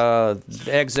as the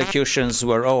executions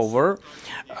were over,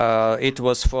 it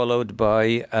was followed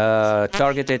by a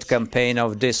targeted campaign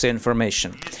of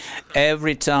disinformation.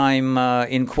 Every time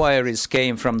inquiries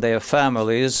came from their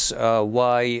families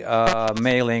why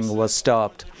mailing was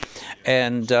stopped,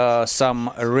 and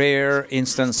some rare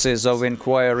instances of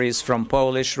inquiries from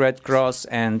Polish Red Cross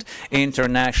and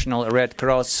International Red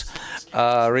Cross,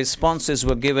 responses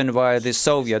were given via the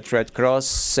Soviet Red Cross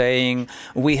saying,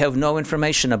 "We have no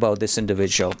information about this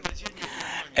individual."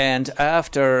 And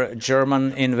after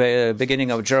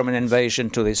beginning of German invasion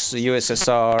to this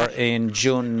USSR in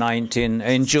June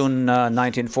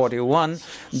 1941,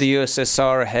 the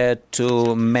USSR had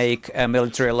to make a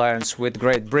military alliance with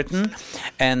Great Britain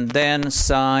and then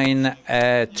sign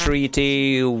a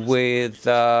treaty with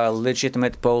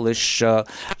legitimate Polish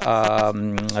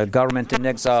government in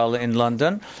exile in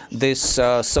London. This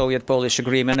Soviet-Polish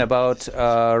agreement about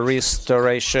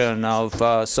restoration of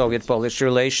Soviet-Polish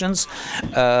relations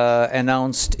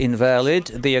announced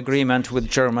invalid the agreement with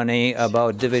Germany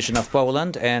about division of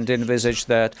Poland and envisaged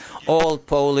that all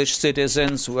Polish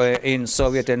citizens were in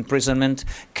Soviet imprisonment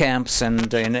camps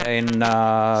and in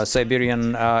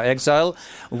Siberian exile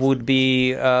would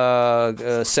be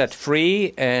set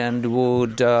free and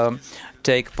would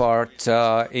take part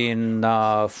in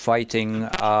fighting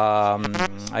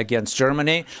against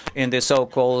Germany in the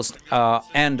so-called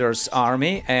Anders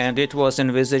Army, and it was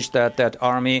envisaged that that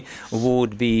army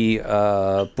would be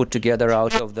put together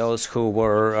out of those who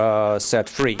were set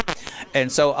free.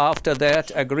 And so after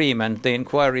that agreement, the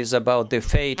inquiries about the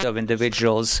fate of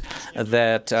individuals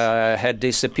that had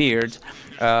disappeared,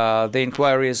 the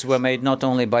inquiries were made not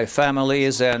only by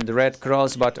families and the Red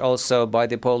Cross, but also by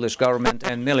the Polish government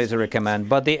and military command.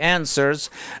 But the answers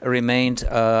remained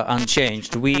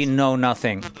unchanged. We know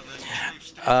nothing.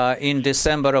 In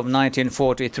December of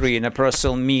 1943, in a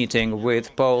personal meeting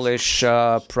with Polish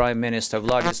Prime Minister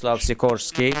Władysław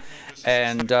Sikorski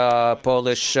and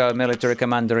Polish military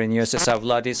commander in USSR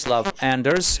Władysław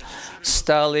Anders,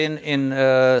 Stalin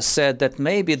said that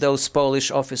maybe those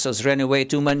Polish officers ran away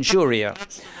to Manchuria.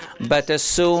 But as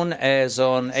soon as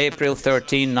on April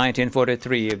 13,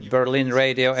 1943, Berlin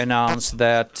radio announced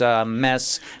that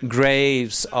mass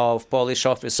graves of Polish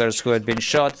officers who had been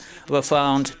shot were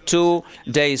found 2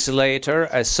 days later,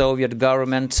 a Soviet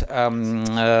government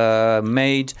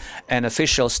made an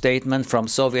official statement from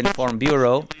Soviet Inform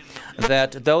Bureau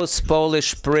that those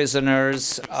Polish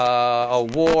prisoners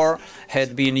of war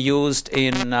had been used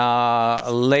in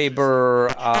labor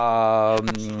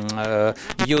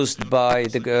used by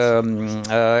the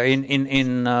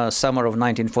in summer of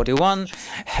 1941,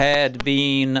 had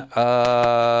been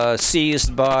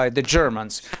seized by the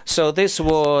Germans. So this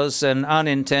was an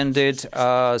unintended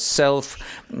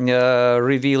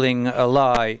self-revealing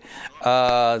lie.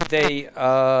 They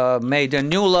made a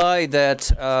new lie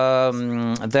that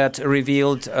that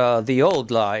revealed the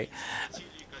old lie,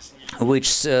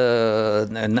 which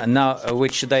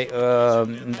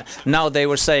now they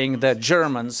were saying that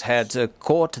Germans had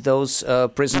caught those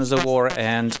prisoners of war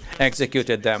and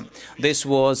executed them. This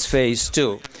was phase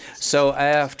 2. So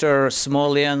after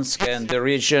Smolensk and the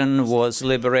region was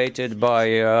liberated by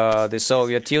the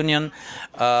Soviet Union,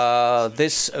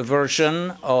 this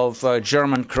version of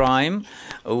German crime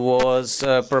was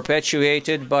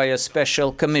perpetuated by a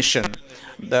special commission.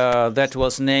 That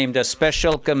was named a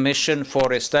Special Commission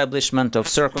for Establishment of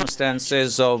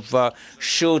Circumstances of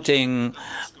Shooting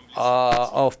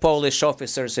of Polish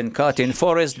officers in Katyn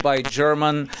Forest by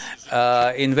German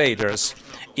invaders.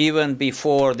 Even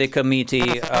before the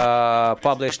committee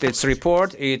published its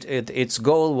report, its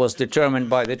goal was determined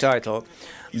by the title.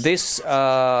 This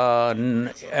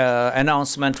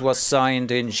announcement was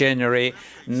signed in January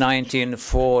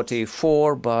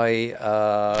 1944 by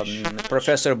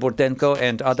Professor Burdenko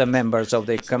and other members of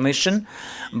the commission.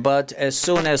 But as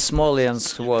soon as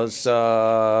Smolensk was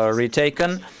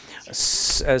retaken,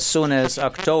 as soon as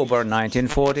October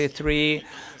 1943,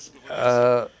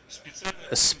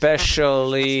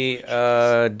 specially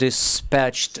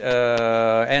dispatched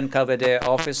NKVD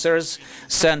officers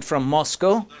sent from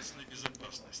Moscow,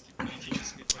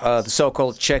 the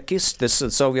so-called Chekists, this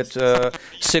Soviet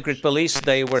secret police,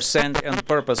 they were sent on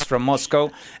purpose from Moscow,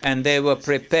 and they were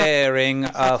preparing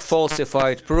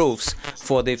falsified proofs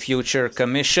for the future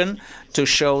commission to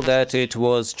show that it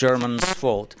was Germans'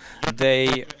 fault.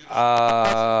 They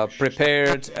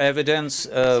prepared evidence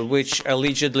which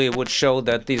allegedly would show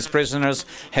that these prisoners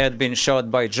had been shot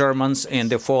by Germans in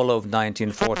the fall of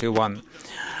 1941.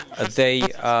 They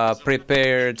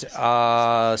prepared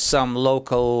some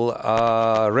local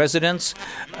residents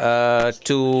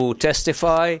to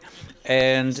testify,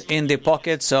 and in the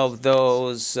pockets of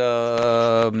those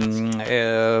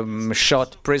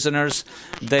shot prisoners,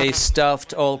 they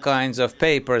stuffed all kinds of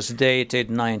papers dated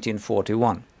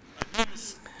 1941.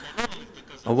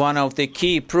 One of the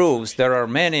key proofs, there are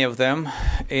many of them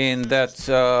in that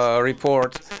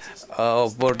report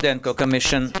of Burdenko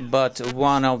Commission, but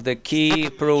one of the key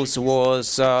proofs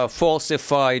was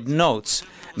falsified notes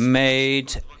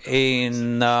made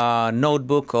in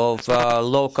notebook of a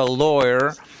local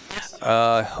lawyer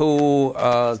who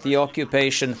the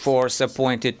occupation force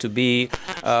appointed to be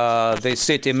the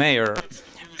city mayor,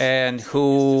 and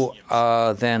who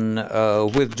then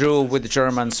withdrew with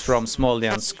Germans from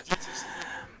Smolensk.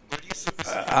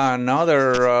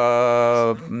 Another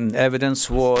evidence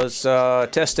was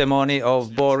testimony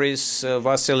of Boris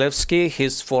Vasilevsky,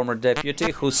 his former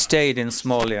deputy, who stayed in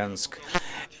Smolensk.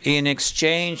 In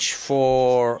exchange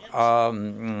for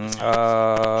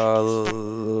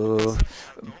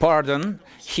pardon,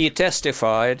 he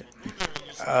testified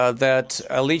that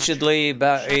allegedly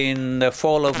in the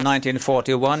fall of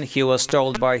 1941 he was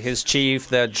told by his chief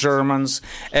that Germans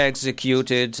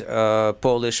executed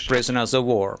Polish prisoners of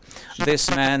war. This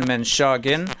man,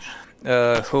 Menshagin,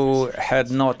 who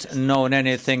had not known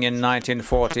anything in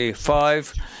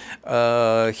 1945,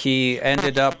 He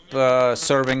ended up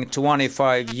serving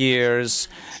 25 years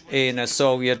in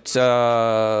Soviet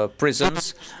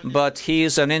prisons, but he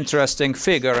is an interesting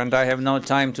figure, and I have no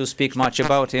time to speak much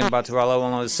about him, but I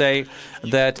want to say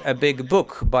that a big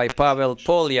book by Pavel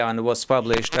Polyan was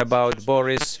published about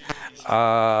Boris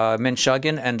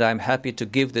Menshagin, and I'm happy to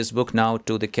give this book now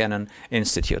to the Katyn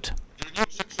Institute.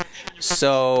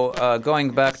 So,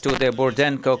 going back to the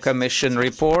Burdenko Commission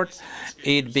report,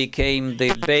 it became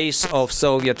the base of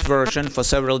Soviet version for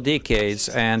several decades,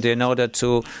 and in order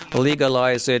to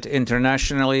legalize it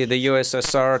internationally, the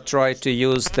USSR tried to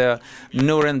use the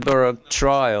Nuremberg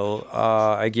trial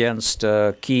against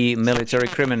key military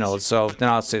criminals of the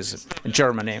Nazis in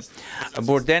Germany. A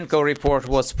Burdenko report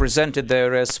was presented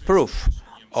there as proof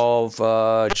of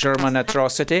German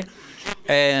atrocity,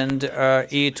 and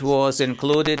it was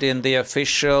included in the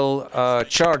official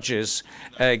charges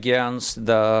against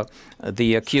the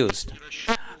accused.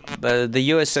 The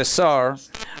USSR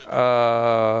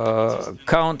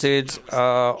counted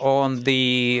on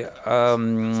the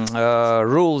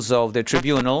rules of the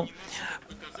tribunal,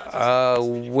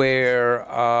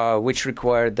 which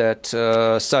required that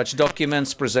such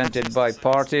documents presented by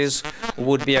parties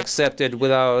would be accepted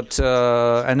without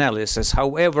analysis.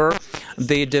 However,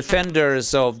 the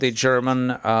defenders of the German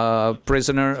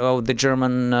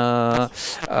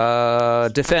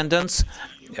defendants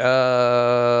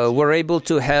were able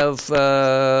to have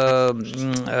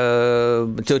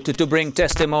to bring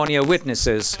testimonial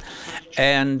witnesses,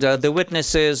 and the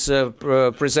witnesses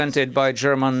presented by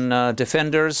German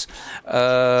defenders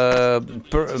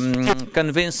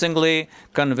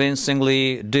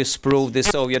convincingly disproved the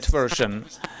Soviet version,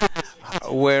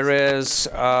 whereas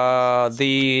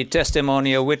the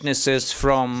testimonial witnesses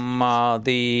from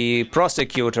the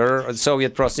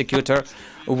Soviet prosecutor,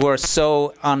 were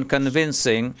so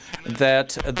unconvincing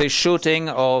that the shooting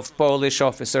of Polish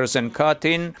officers in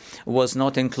Katyn was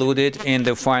not included in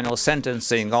the final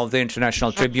sentencing of the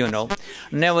International Tribunal.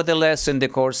 Nevertheless, in the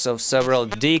course of several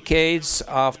decades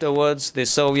afterwards, the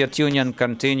Soviet Union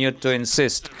continued to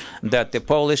insist that the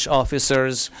Polish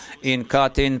officers in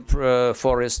Katyn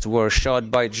Forest were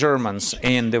shot by Germans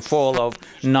in the fall of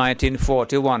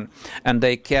 1941, and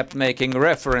they kept making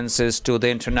references to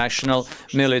the International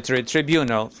Military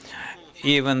Tribunal,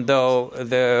 even though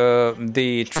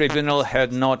the tribunal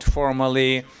had not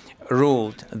formally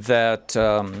ruled that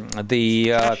the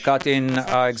Katyn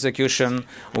execution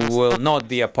will not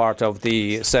be a part of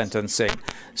the sentencing.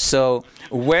 So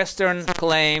Western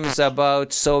claims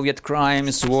about Soviet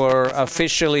crimes were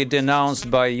officially denounced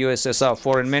by USSR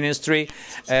Foreign Ministry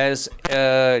as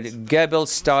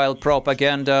Goebbels-style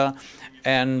propaganda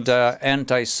and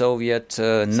anti-Soviet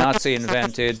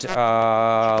Nazi-invented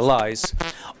lies.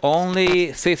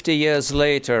 Only 50 years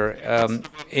later,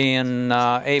 in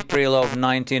April of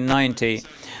 1990,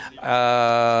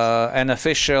 an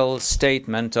official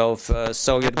statement of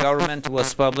Soviet government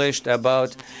was published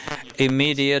about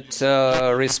immediate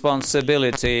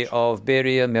responsibility of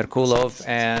Beria, Merkulov,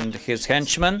 and his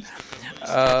henchmen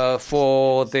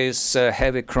for this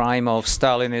heavy crime of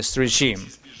Stalinist regime.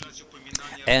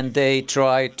 And they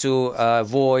tried to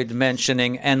avoid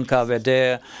mentioning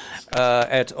NKVD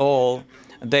at all.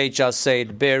 They just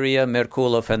said Beria,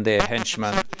 Merkulov, and their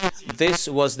henchmen. This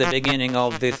was the beginning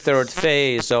of the third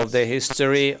phase of the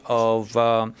history of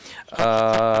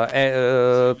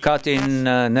Katyn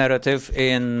narrative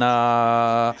in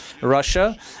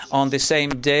Russia. On the same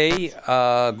day,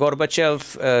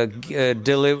 Gorbachev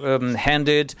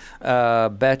handed a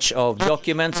batch of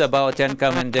documents about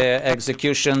NKVD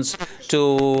executions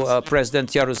to President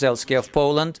Jaruzelski of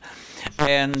Poland.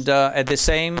 And at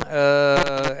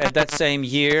that same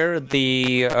year,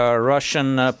 the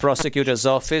Russian prosecutor's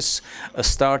office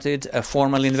started a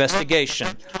formal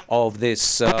investigation of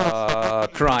this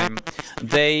crime.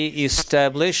 They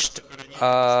established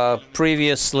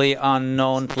previously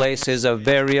unknown places of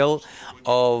burial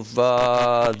of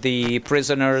the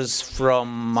prisoners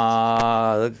from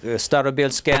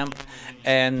Starobelsk camp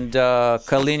and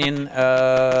Kalinin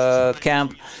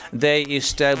camp. They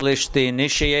established the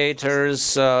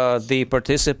initiators, the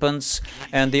participants,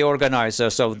 and the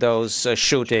organizers of those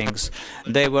shootings.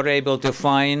 They were able to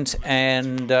find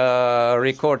and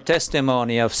record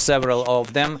testimony of several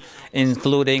of them,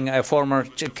 including a former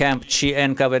camp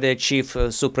NKVD chief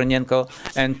Supranenko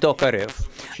and Tokarev.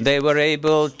 They were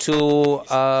able to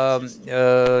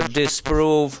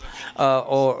disprove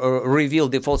or reveal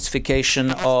the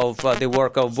falsification of the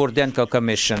work of Burdenko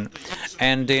Commission.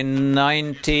 And in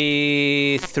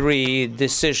 1993,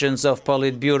 decisions of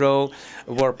Politburo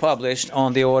were published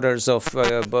on the orders of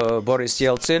Boris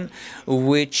Yeltsin,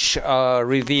 which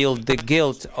revealed the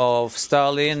guilt of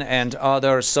Stalin and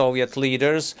other Soviet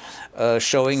leaders,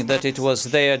 showing that it was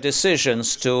their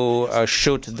decisions to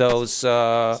shoot those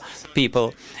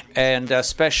people. And a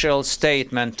special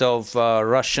statement of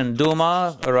Russian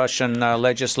Duma, Russian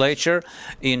legislature,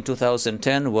 in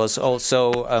 2010 was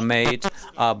also made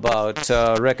about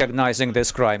recognizing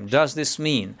this crime. Does this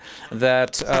mean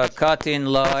that Katyn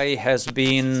lie has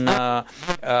been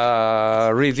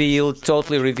revealed,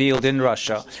 totally revealed in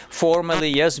Russia? Formally,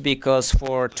 yes, because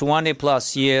for 20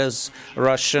 plus years,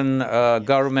 Russian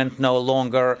government no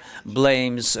longer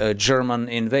blames German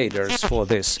invaders for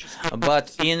this.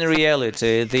 But in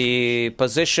reality, the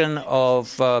position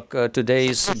of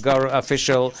today's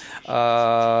official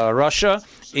Russia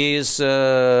is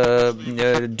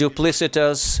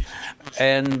duplicitous,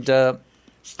 and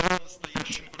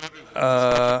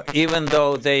even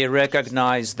though they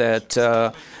recognize that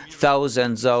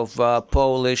thousands of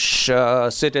Polish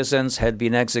citizens had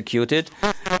been executed,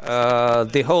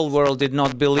 the whole world did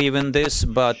not believe in this,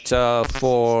 but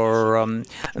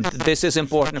this is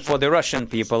important for the Russian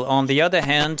people. On the other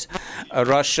hand,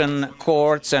 Russian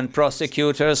courts and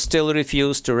prosecutors still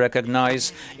refuse to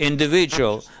recognize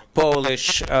individual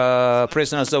Polish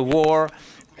prisoners of war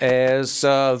as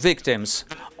victims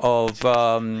of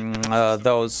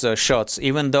those shots,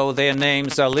 even though their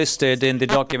names are listed in the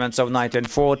documents of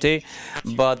 1940,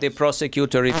 but the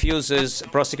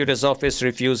prosecutor's office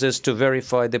refuses to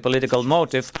verify the political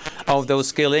motive of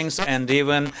those killings and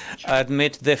even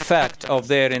admit the fact of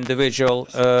their individual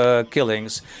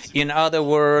killings. In other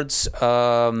words,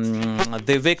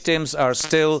 the victims are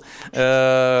still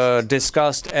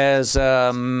discussed as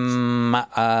an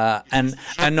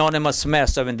anonymous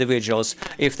mass of individuals.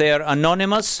 If they are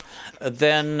anonymous,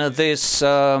 then this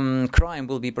crime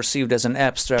will be perceived as an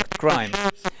abstract crime.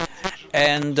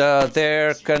 And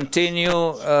there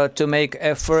continue to make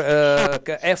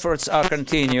efforts are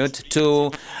continued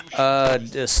to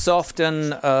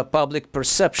soften public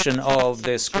perception of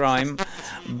this crime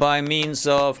by means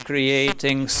of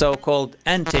creating so-called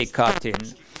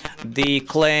anti-Katyn. The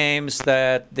claims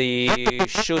that the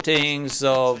shootings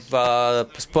of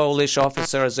Polish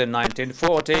officers in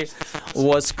 1940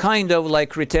 was kind of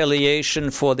like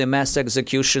retaliation for the mass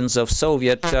executions of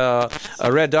Soviet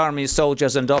Red Army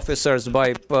soldiers and officers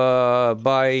by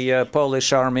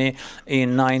Polish army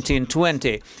in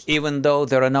 1920, even though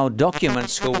there are no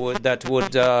documents that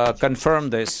would confirm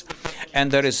this.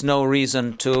 And there is no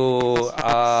reason to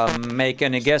make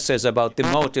any guesses about the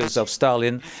motives of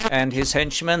Stalin and his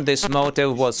henchmen. This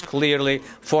motive was clearly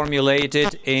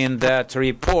formulated in that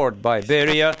report by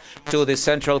Beria to the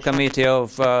Central Committee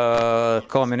of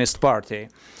Communist Party.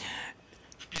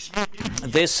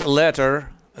 This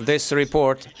letter, this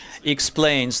report,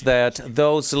 explains that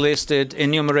those listed,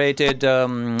 enumerated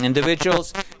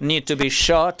individuals need to be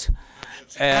shot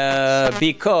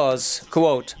because,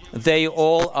 quote, they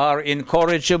all are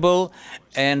incorrigible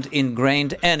and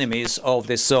ingrained enemies of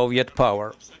the Soviet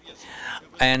power.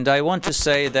 And I want to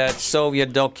say that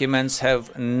Soviet documents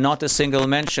have not a single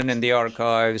mention in the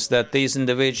archives that these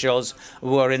individuals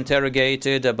were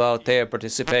interrogated about their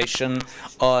participation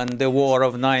on the war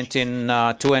of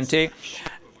 1920.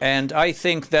 And I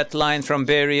think that line from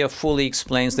Beria fully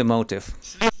explains the motive.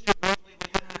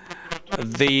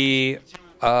 The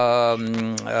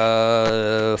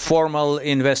formal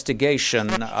investigation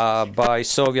by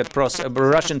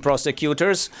Russian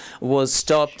prosecutors was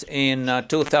stopped in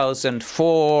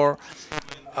 2004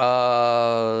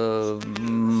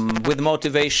 with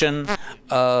motivation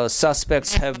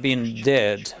suspects have been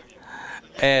dead.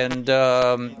 And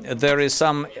there is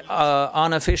some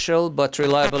unofficial but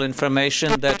reliable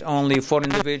information that only 4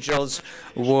 individuals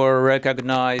were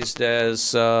recognized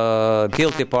as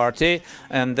guilty party,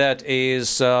 and that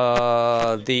is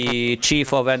the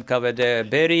chief of NKVD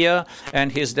Beria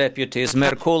and his deputies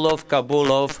Merkulov,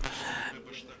 Kabulov,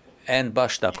 and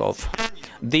Bashtakov.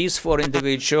 These 4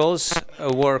 individuals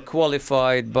were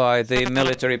qualified by the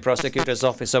Military Prosecutor's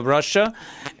Office of Russia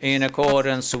in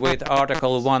accordance with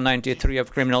Article 193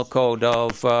 of Criminal Code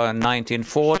of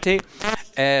 1940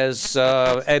 as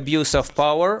abuse of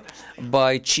power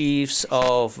by chiefs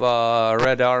of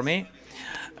Red Army.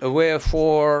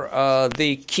 Wherefore,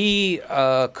 the key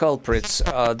culprits,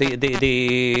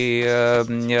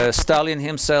 Stalin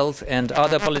himself and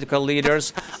other political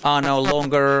leaders, are no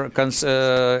longer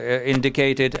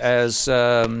indicated as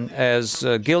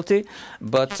guilty,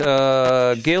 but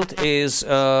guilt is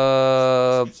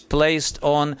placed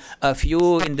on a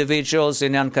few individuals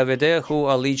in NKVD who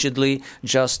allegedly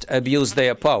just abuse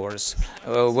their powers,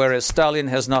 whereas Stalin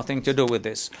has nothing to do with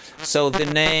this. So the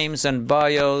names and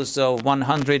bios of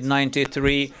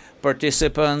 193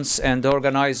 participants and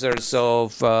organizers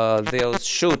of those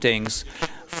shootings,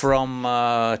 from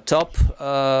top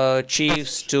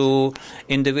chiefs to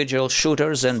individual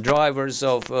shooters and drivers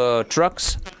of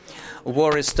trucks,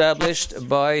 were established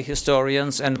by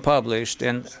historians and published.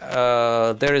 And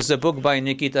there is a book by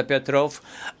Nikita Petrov,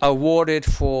 awarded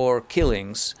for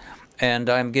killings. And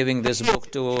I'm giving this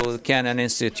book to Katyn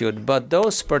Institute. But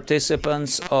those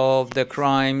participants of the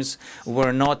crimes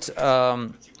were not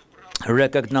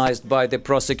recognized by the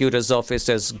prosecutor's office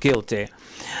as guilty.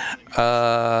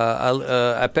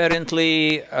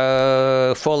 Apparently,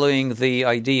 following the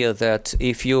idea that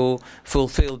if you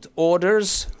fulfilled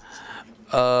orders,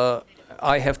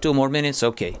 I have 2 more minutes,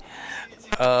 okay.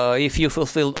 If you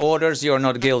fulfilled orders, you're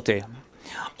not guilty.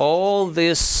 All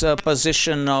this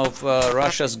position of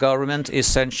Russia's government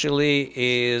essentially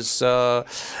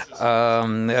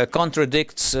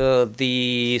contradicts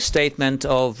the statement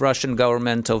of Russian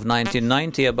government of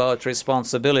 1990 about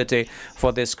responsibility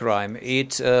for this crime.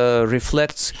 It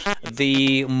reflects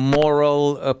the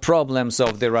moral problems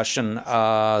of the Russian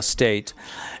state.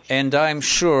 And I'm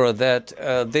sure that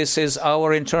this is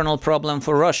our internal problem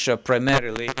for Russia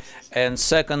primarily, and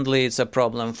secondly, it's a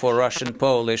problem for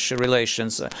Russian-Polish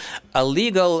relations. A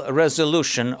legal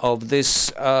resolution of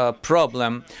this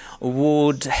problem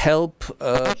would help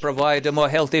provide a more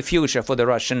healthy future for the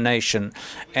Russian nation.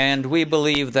 And we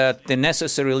believe that the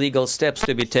necessary legal steps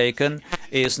to be taken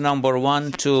is, number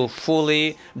one, to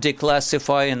fully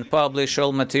declassify and publish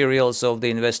all materials of the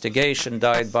investigation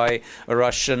done by a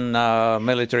Russian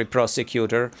military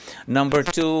prosecutor. Number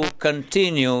two,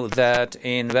 continue that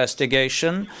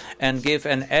investigation and give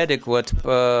an adequate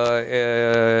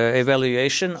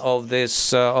evaluation of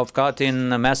this of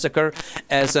Katyn Massacre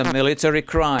as a military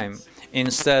crime,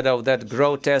 instead of that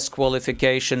grotesque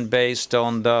qualification based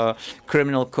on the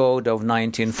Criminal Code of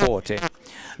 1940.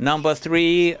 Number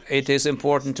three, it is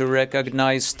important to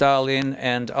recognize Stalin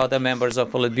and other members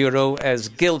of Politburo as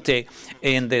guilty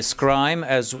in this crime,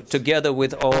 as together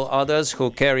with all others who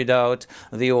carried out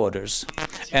the orders,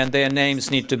 and their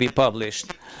names need to be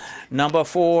published. Number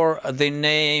four, the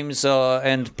names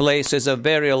and places of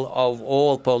burial of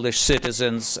all Polish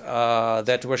citizens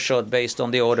that were shot based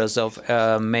on the orders of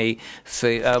March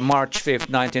 5th,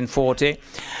 1940.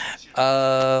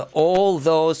 All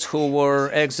those who were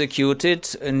executed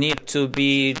need to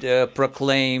be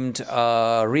proclaimed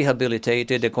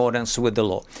rehabilitated in accordance with the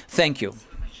law. Thank you.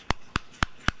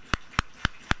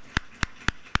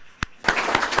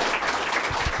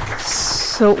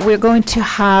 So we're going to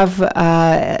have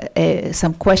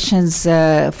some questions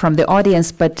from the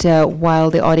audience, but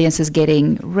while the audience is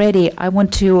getting ready, I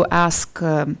want to ask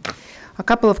a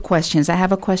couple of questions. I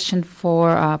have a question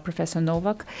for Professor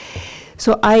Nowak.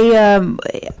 So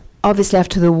obviously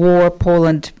after the war,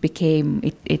 Poland became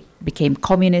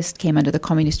communist, came under the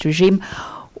communist regime.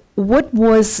 What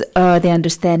was the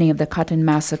understanding of the Katyn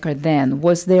Massacre then?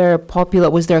 Was there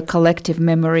a collective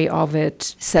memory of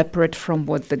it separate from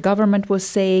what the government was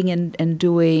saying and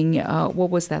doing? What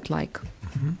was that like?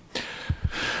 Mm-hmm.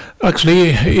 Actually,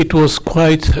 it was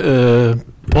quite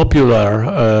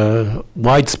popular,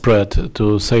 widespread,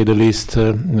 to say the least,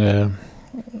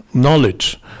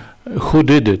 knowledge. Who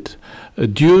did it?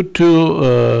 Due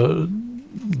to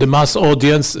the mass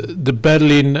audience, the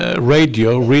Berlin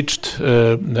radio reached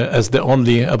as the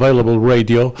only available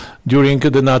radio during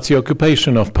the Nazi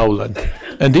occupation of Poland.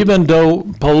 And even though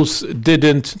Poles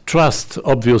didn't trust,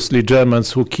 obviously,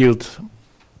 Germans who killed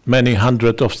many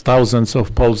hundreds of thousands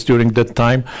of Poles during that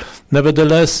time,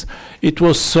 nevertheless, it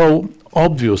was so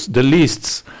obvious, the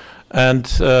lists and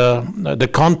the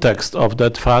context of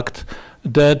that fact,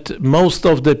 that most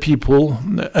of the people,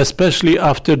 especially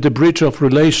after the breach of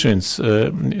relations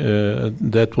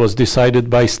that was decided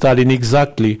by Stalin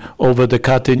exactly over the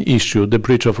Katyn issue, the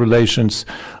breach of relations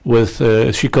with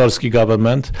Sikorski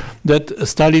government, that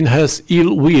Stalin has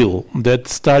ill will, that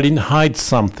Stalin hides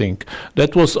something.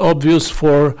 That was obvious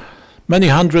for many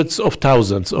hundreds of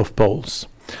thousands of Poles.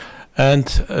 And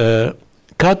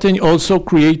Katyn also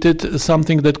created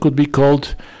something that could be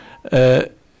called a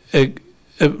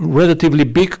relatively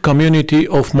big community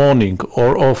of mourning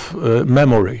or of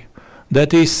memory.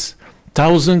 That is,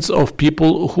 thousands of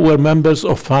people who were members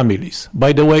of families.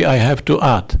 By the way, I have to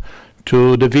add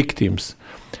to the victims.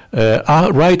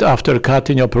 Right after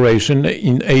Katyn operation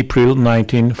in April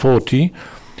 1940,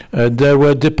 there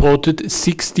were deported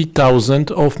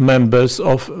 60,000 of members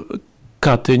of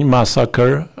Katyn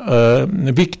Massacre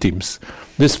victims.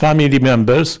 These family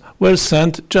members were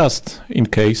sent just in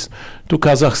case to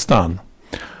Kazakhstan.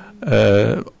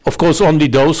 Of course, only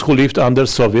those who lived under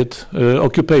Soviet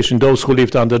occupation, those who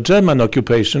lived under German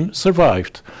occupation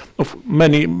survived.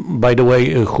 Many, by the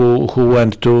way, who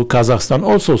went to Kazakhstan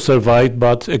also survived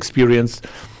but experienced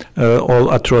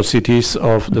all atrocities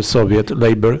of the Soviet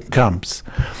labor camps.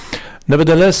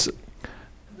 Nevertheless,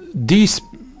 these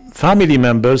family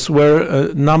members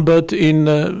were numbered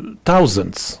in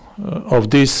thousands. Of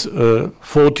these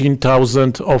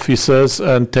 14,000 officers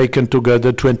and taken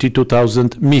together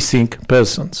 22,000 missing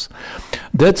persons.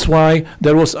 That's why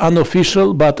there was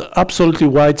unofficial but absolutely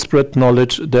widespread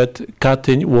knowledge that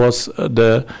Katyn was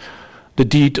the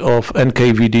deed of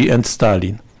NKVD and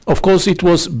Stalin. Of course, it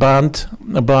was banned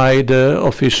by the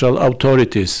official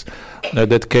authorities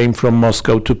that came from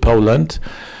Moscow to Poland.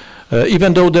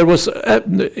 Even though there was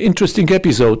an interesting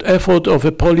episode, effort of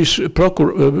a Polish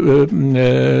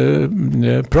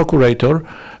procurator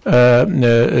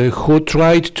who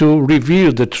tried to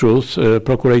reveal the truth,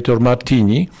 Procurator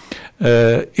Martini,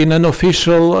 in an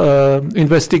official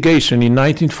investigation in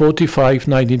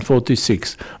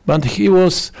 1945-1946. But he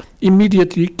was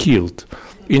immediately killed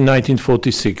in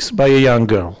 1946 by a young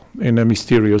girl in a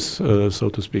mysterious, so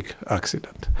to speak,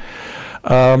 accident.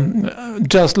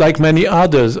 Just like many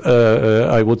others,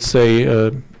 I would say,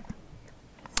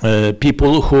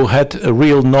 people who had a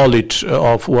real knowledge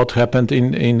of what happened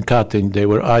in Katyn, they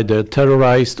were either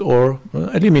terrorized or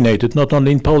eliminated, not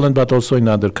only in Poland but also in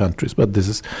other countries. But this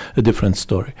is a different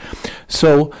story.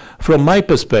 So, from my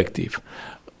perspective,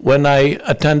 when I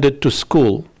attended to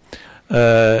school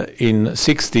in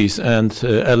 60s and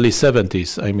early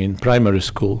 70s, I mean primary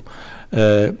school,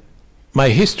 my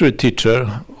history teacher,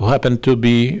 who happened to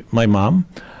be my mom,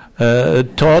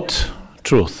 taught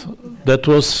truth. That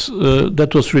was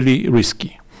really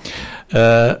risky.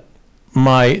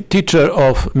 My teacher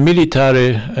of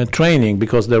military training,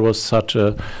 because there was such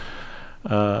a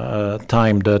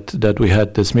time that we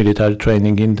had this military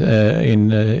training in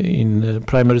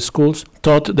primary schools,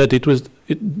 thought that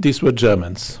these were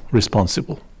Germans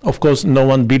responsible. Of course, no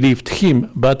one believed him,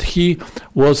 but he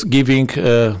was giving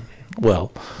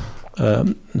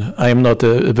I am not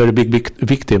a very big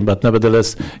victim, but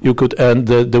nevertheless, you could earn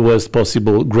the worst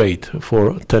possible grade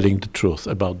for telling the truth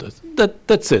about this.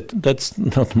 That's it. That's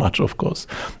not much, of course.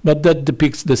 But that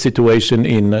depicts the situation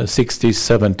in 60s,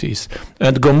 70s.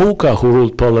 And Gomułka, who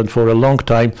ruled Poland for a long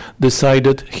time,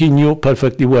 decided he knew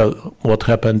perfectly well what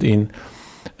happened in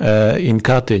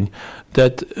Katyn,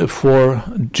 that for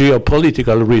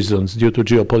geopolitical reasons,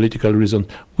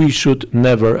 we should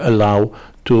never allow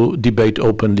to debate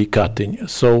openly Katyn.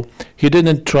 So he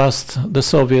didn't trust the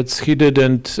Soviets, he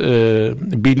didn't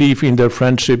believe in their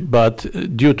friendship, but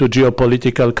due to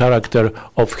geopolitical character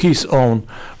of his own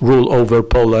rule over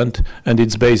Poland and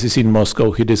its basis in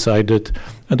Moscow, he decided,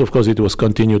 and of course it was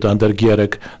continued under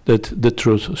Gierek, that the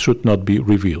truth should not be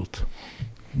revealed.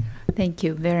 Thank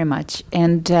you very much.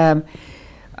 And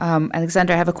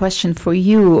Alexander, I have a question for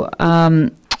you.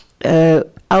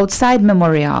 Outside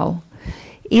Memorial,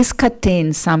 is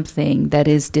Katyn something that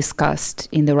is discussed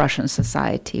in the Russian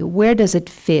society? Where does it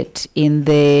fit in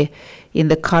the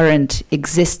current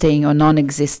existing or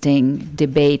non-existing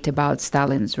debate about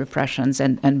Stalin's repressions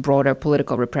and broader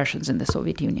political repressions in the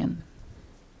Soviet Union?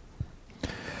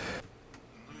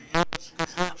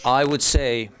 I would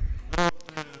say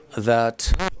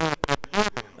that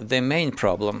the main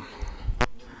problem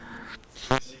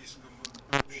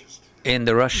in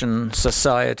the Russian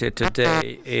society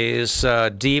today is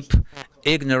deep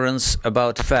ignorance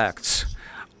about facts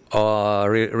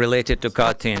related to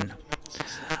Katyn.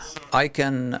 I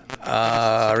can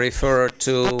refer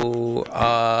to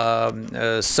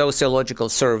a sociological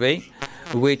survey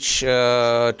which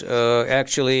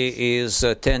actually is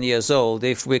 10 years old.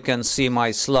 If we can see my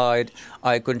slide,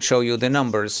 I can show you the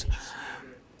numbers.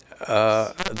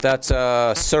 That's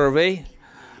a survey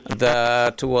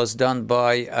that was done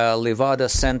by Levada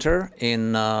Center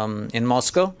in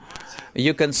Moscow.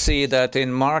 You can see that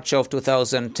in March of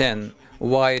 2010,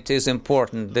 why it is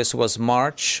important. This was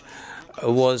March.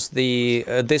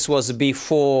 This was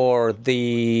before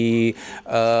the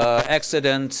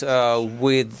accident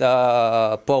with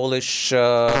Polish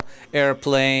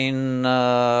airplane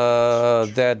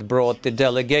that brought the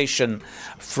delegation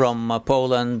from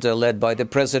Poland led by the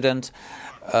president.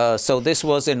 So this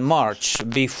was in March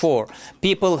before.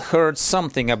 People heard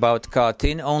something about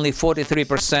Katyn. Only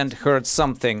 43% heard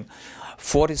something.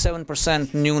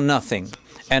 47% knew nothing.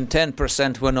 And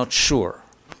 10% were not sure.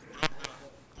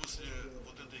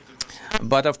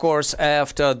 But of course,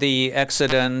 after the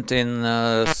accident in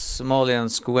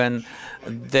Smolensk, when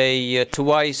they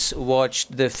twice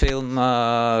watched the film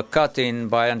Katyn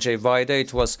by Andrzej Wajda,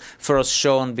 it was first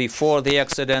shown before the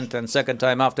accident and second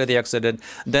time after the accident,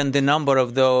 then the number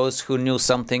of those who knew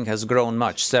something has grown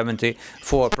much,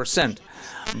 74%.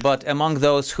 But among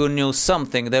those who knew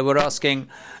something, they were asking,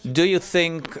 who do you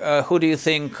think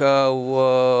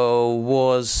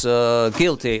was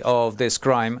guilty of this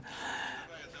crime?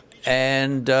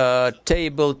 And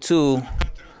table 2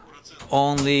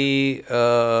 only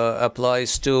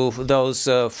applies to those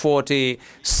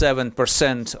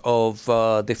 47% of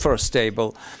the first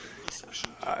table.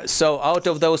 So out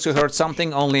of those who heard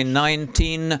something, only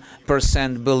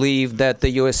 19% believed that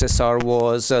the USSR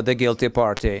was the guilty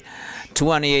party.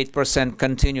 28%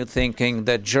 continued thinking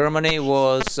that Germany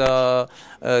was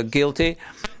guilty.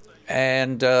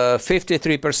 And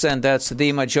 53%, that's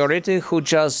the majority, who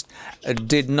just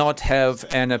did not have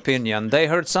an opinion. They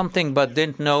heard something but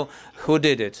didn't know who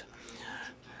did it.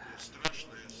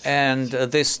 And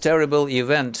this terrible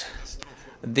event,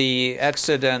 the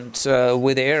accident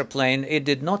with the airplane, it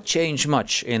did not change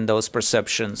much in those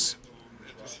perceptions.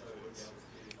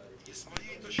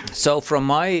 So from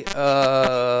my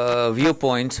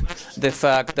viewpoint, the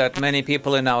fact that many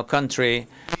people in our country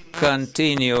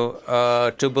continue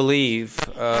to believe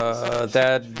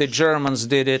that the Germans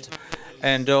did it,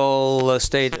 and all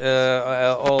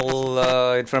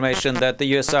information that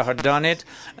the USSR had done it.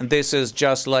 And this is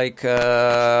just like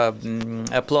a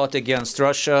plot against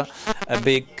Russia, a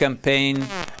big campaign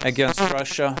against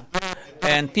Russia.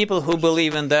 And people who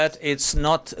believe in that, it's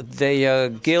not their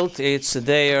guilt, it's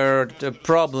their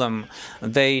problem.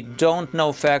 They don't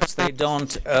know facts, they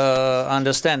don't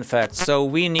understand facts. So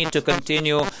we need to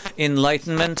continue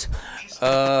enlightenment,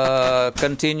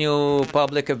 continue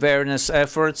public awareness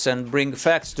efforts, and bring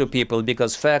facts to people,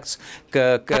 because facts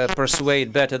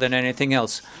persuade better than anything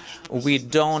else. We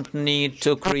don't need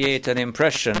to create an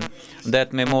impression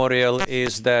that Memorial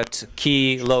is that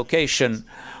key location,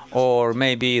 or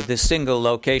maybe the single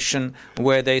location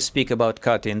where they speak about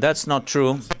Katyn. That's not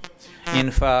true.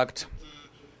 In fact,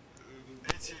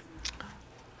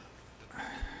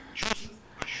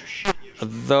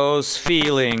 those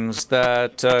feelings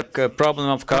that problem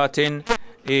of Katyn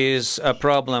is a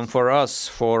problem for us,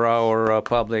 for our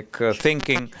public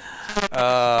thinking,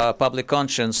 public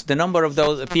conscience. The number of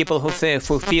those people who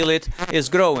feel it is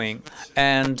growing,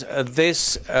 and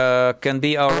this can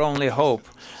be our only hope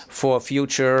for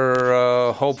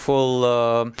future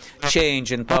hopeful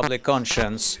change in public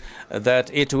conscience, that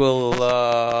it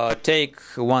will take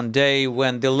one day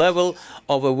when the level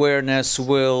of awareness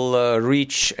will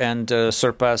reach and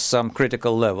surpass some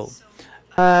critical level.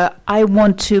 I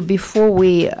want to, before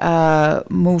we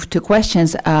move to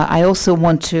questions, I also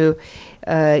want to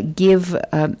give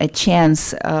a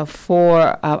chance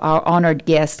for our honored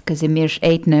guest, Kazimierz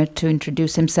Eitner, to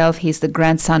introduce himself. He's the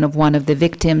grandson of one of the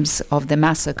victims of the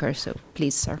massacre. So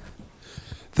please, sir.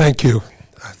 Thank you.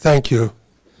 Thank you,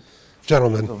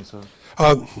 gentlemen.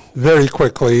 Very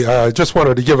quickly, I just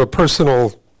wanted to give a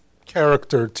personal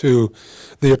character to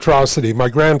the atrocity. My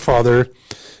grandfather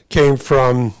came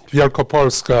from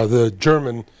Wielkopolska, the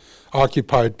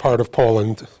German-occupied part of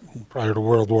Poland prior to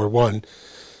World War I.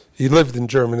 He lived in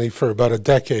Germany for about a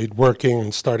decade, working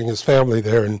and starting his family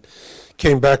there, and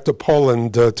came back to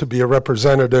Poland to be a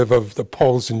representative of the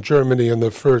Poles in Germany in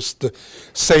the first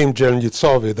Sejm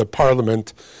Dzielnicowy, the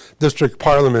parliament, district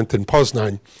parliament in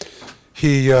Poznań.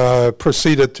 He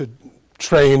proceeded to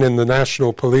train in the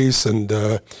national police, and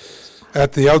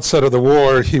at the outset of the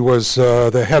war, he was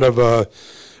the head of a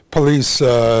police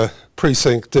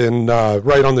precinct in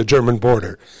right on the German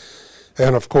border.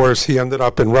 And of course, he ended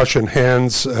up in Russian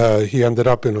hands. He ended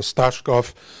up in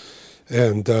Ostashkov,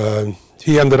 and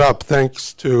he ended up,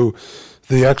 thanks to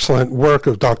the excellent work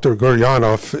of Dr.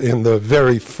 Guryanov, in the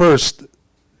very first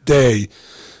day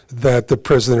that the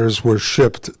prisoners were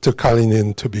shipped to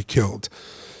Kalinin to be killed.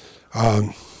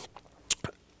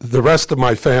 The rest of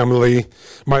my family,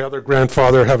 my other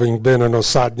grandfather having been an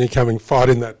osadnik, having fought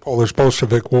in that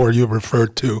Polish-Bolshevik war you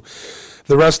referred to,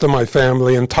 the rest of my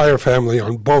family, entire family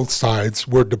on both sides,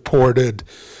 were deported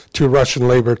to Russian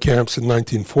labor camps in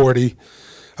 1940,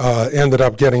 ended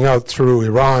up getting out through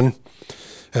Iran,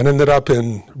 and ended up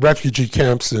in refugee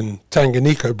camps in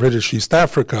Tanganyika, British East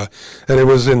Africa. And it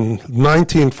was in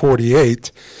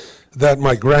 1948 that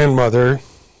my grandmother,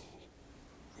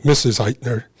 Mrs.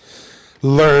 Eitner,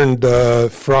 learned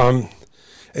from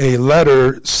a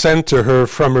letter sent to her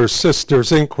from her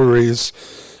sister's inquiries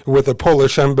with the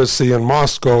Polish embassy in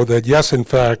Moscow that, yes, in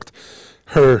fact,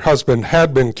 her husband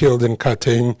had been killed in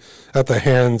Katyn at the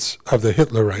hands of the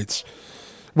Hitlerites,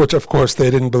 which, of course, they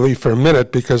didn't believe for a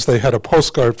minute because they had a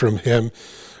postcard from him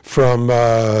from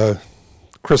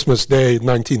Christmas Day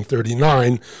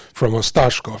 1939 from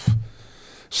Ostashkov.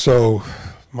 So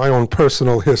my own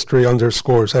personal history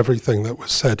underscores everything that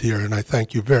was said here, and I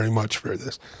thank you very much for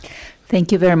this.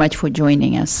 Thank you very much for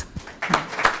joining us.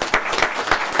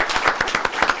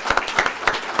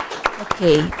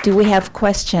 Okay, do we have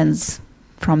questions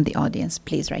from the audience?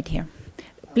 Please, right here.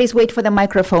 Please wait for the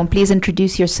microphone. Please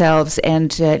introduce yourselves,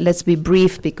 and let's be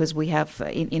brief because we have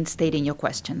in stating your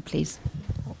question, please.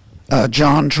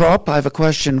 John Trop, I have a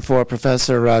question for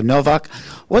Professor Nowak.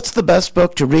 What's the best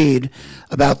book to read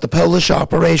about the Polish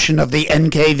operation of the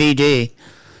NKVD?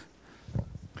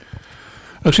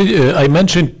 Actually, I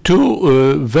mentioned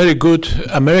two very good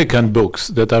American books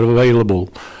that are available.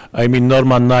 I mean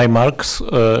Norman Naimark's,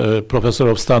 professor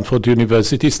of Stanford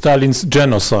University, Stalin's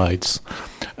Genocides.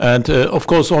 And of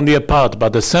course only a part,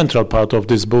 but the central part of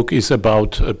this book is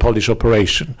about Polish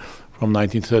operation from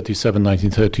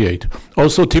 1937-1938.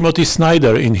 Also Timothy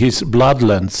Snyder in his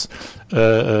Bloodlands,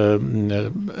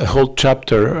 a whole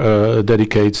chapter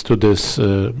dedicates to this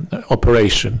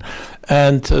operation.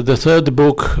 And the third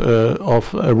book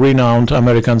of a renowned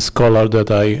American scholar that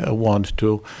I want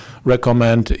to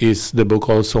recommend is the book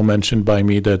also mentioned by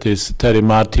me, that is Terry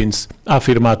Martin's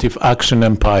Affirmative Action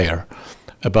Empire,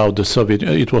 about the Soviet.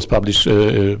 It was published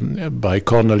by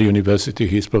Cornell University.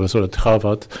 He's professor at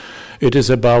Harvard. It is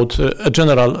about a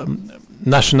general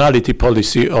nationality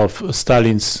policy of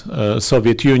Stalin's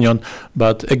Soviet Union,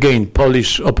 but again,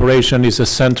 Polish operation is a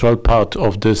central part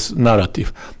of this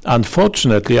narrative.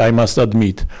 Unfortunately, I must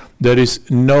admit, there is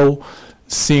no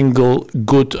single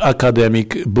good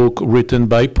academic book written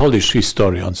by Polish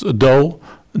historians, though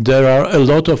there are a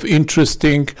lot of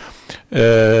interesting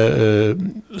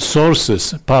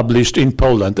sources published in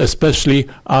Poland, especially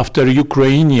after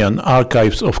Ukrainian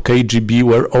archives of KGB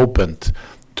were opened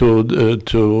to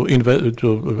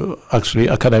actually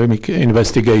academic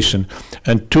investigation,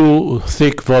 and two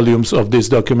thick volumes of these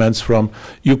documents from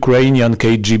Ukrainian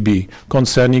KGB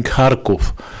concerning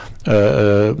Kharkov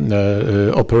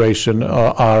operation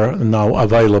are now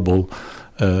available.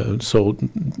 So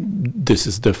this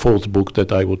is the fourth book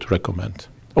that I would recommend.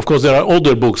 Of course, there are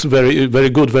older books, very, very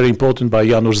good, very important, by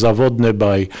Janusz Zawodny,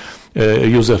 by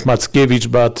Józef Mackiewicz,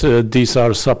 but these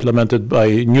are supplemented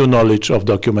by new knowledge of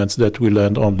documents that we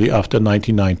learned only after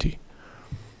 1990.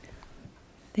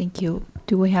 Thank you.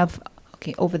 Do we have,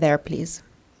 okay, over there, please.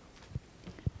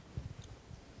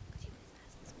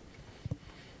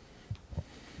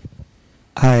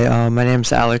 Hi, my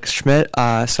name's Alex Schmidt.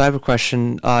 So I have a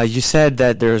question. You said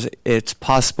that it's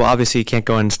possible, obviously you can't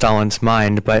go in Stalin's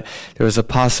mind, but there was a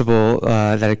possible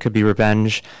that it could be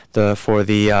revenge for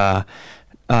the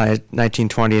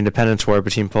 1920 independence war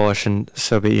between Polish and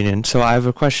Soviet Union. So I have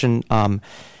a question.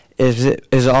 Is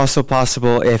it also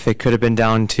possible, if it could have been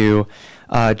down to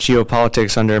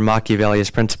geopolitics under Machiavelli's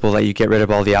principle, that you get rid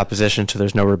of all the opposition so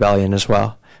there's no rebellion as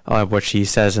well? Which he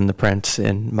says in The Prince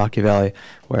in Machiavelli,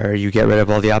 where you get rid of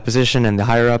all the opposition and the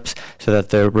higher-ups so that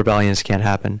the rebellions can't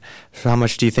happen. So how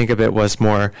much do you think of it was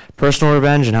more personal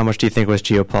revenge, and how much do you think was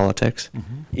geopolitics?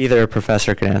 Mm-hmm. Either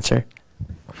professor can answer.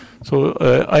 So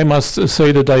I must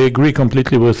say that I agree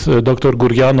completely with Dr.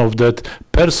 Guryanov that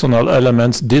personal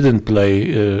elements didn't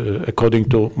play, according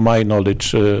to my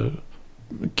knowledge,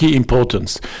 key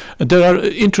importance. There are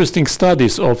interesting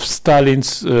studies of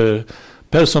Stalin's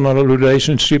personal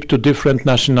relationship to different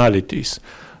nationalities.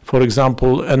 For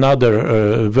example,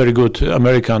 another very good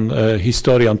American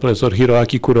historian, Professor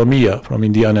Hiroaki Kuromiya from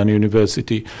Indiana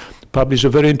University, published a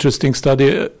very interesting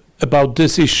study about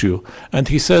this issue. And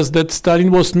he says that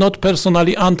Stalin was not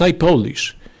personally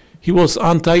anti-Polish. He was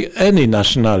anti-any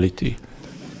nationality,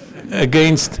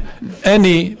 against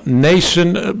any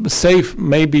nation, save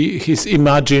maybe his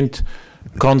imagined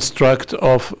construct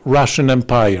of Russian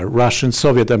Empire, Russian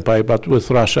Soviet Empire, but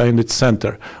with Russia in its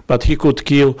center. But he could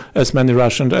kill as many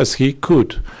Russians as he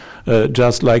could,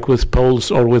 just like with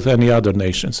Poles or with any other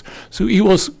nations. So he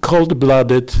was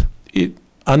cold-blooded,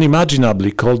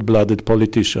 unimaginably cold-blooded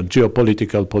politician,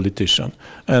 geopolitical politician.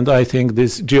 And I think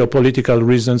these geopolitical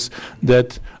reasons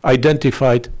that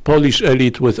identified Polish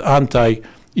elite with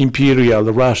anti-imperial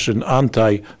Russian,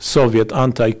 anti-Soviet,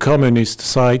 anti-communist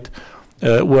side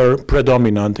were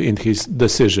predominant in his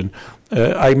decision.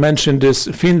 I mentioned this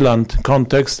Finland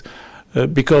context.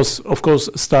 because, of course,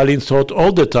 Stalin thought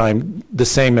all the time the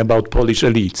same about Polish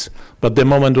elites. But the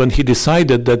moment when he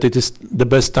decided that it is the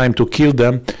best time to kill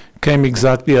them came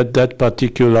exactly at that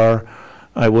particular,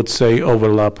 I would say,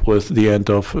 overlap with the end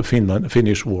of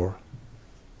Finnish war.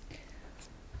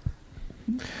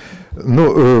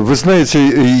 Вы знаете,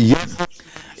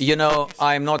 You know,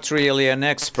 I'm not really an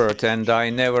expert, and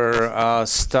I never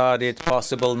studied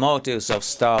possible motives of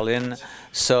Stalin,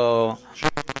 so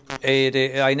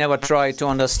I never tried to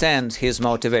understand his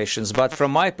motivations. But from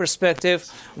my perspective,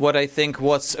 what I think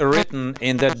what's written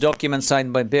in that document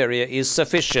signed by Beria is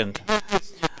sufficient.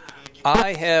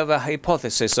 I have a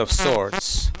hypothesis of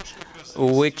sorts,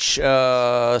 which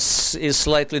is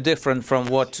slightly different from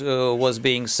what was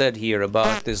being said here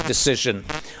about this decision.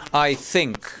 I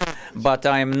think, but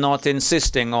I'm not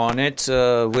insisting on it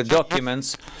with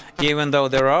documents, even though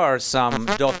there are some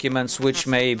documents which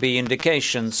may be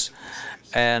indications,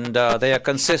 and they are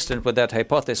consistent with that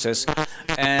hypothesis.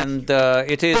 And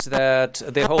it is that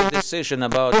the whole decision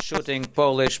about shooting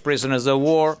Polish prisoners of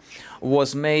war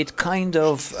was made kind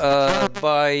of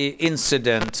by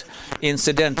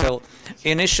incidental.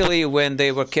 Initially, when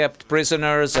they were kept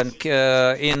prisoners and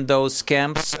in those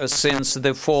camps since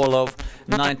the fall of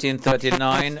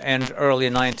 1939 and early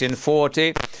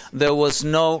 1940, there was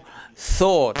no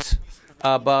thought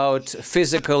about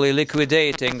physically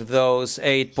liquidating those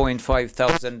 8.5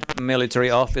 thousand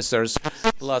military officers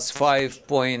plus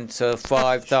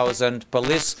 5.5 thousand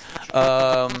police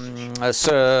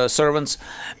servants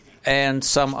and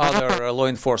some other law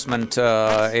enforcement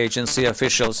agency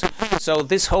officials. So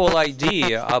this whole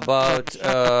idea about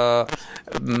the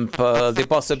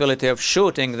possibility of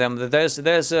shooting them,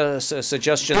 there's a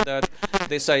suggestion that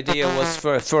this idea was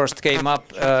first came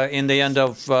up in the end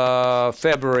of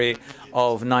February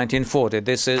of 1940.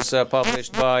 This is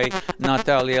published by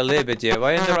Natalia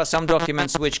Lebedeva, and there are some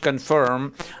documents which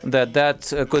confirm that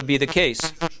that could be the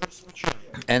case.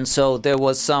 And so there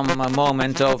was some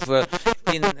moment of,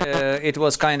 it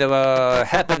was kind of a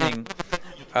happening.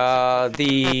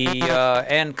 The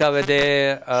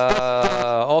NKVD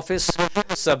office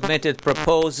submitted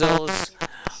proposals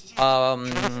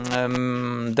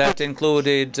that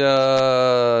included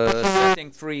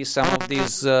setting free some of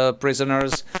these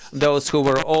prisoners, those who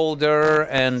were older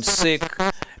and sick,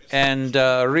 and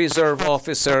reserve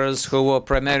officers who were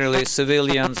primarily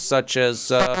civilians, such as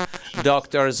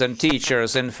doctors and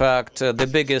teachers. In fact, the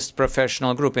biggest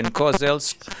professional group in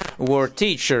Kozelsk were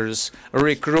teachers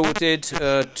recruited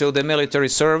to the military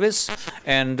service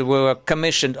and were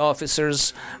commissioned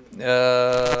officers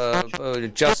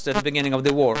just at the beginning of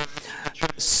the war.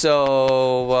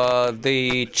 So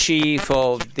the chief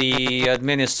of the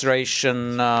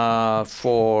administration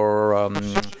for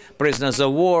prisoners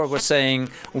of war were saying,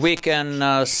 we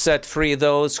can set free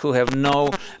those who have no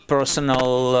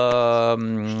personal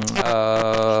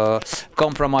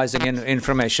compromising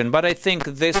information. But I think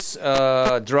this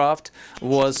draft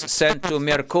was sent to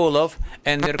Merkulov,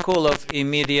 and Merkulov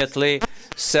immediately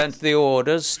sent the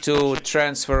orders to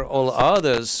transfer all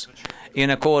others in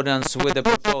accordance with the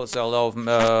proposal of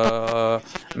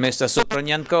Mr.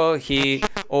 Supranenko. He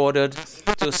ordered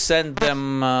to send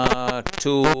them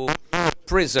to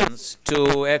prisons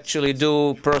to actually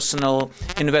do personal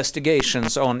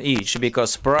investigations on each,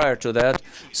 because prior to that,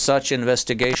 such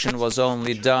investigation was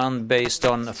only done based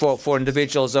on for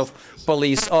individuals of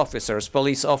police officers.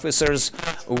 Police officers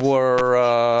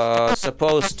were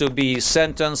supposed to be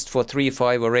sentenced for 3,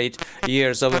 5, or 8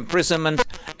 years of imprisonment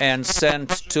and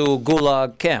sent to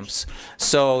gulag camps.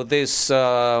 So this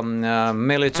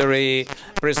military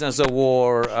prisoners of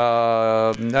war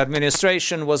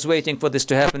administration was waiting for this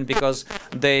to happen because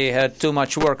they had too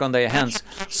much work on their hands.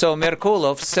 So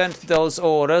Merkulov sent those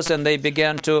orders, and they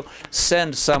began to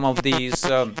send some of these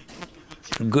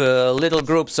little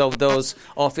groups of those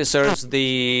officers,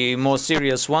 the more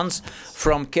serious ones,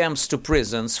 from camps to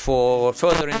prisons for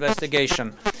further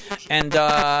investigation. And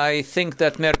I think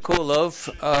that Merkulov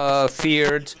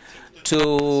feared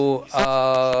to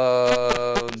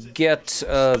get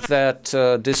that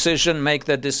decision, make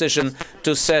that decision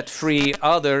to set free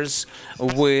others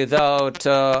without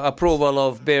approval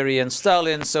of Beria and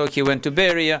Stalin. So he went to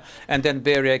Beria, and then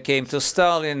Beria came to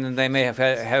Stalin, and they may have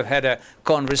had a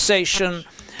conversation.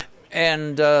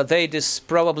 And they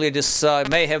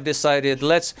may have decided,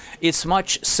 it's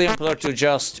much simpler to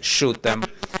just shoot them.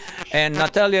 And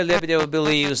Natalia Lebedeva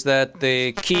believes that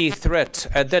the key threat,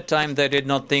 at that time they did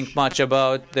not think much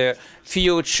about the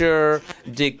future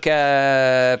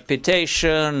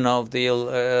decapitation of the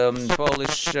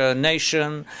Polish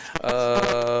nation.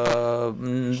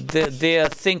 Their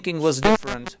thinking was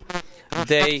different.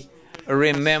 They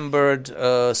remembered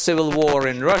civil war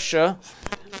in Russia,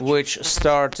 which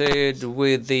started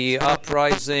with the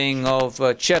uprising of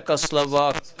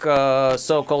Czechoslovak,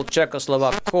 so-called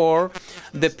Czechoslovak Corps,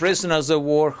 the prisoners of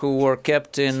war who were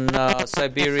kept in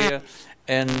Siberia,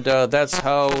 and that's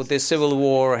how the civil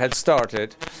war had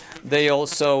started. They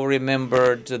also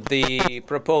remembered the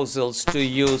proposals to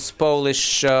use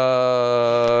Polish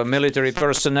military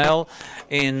personnel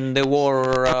in the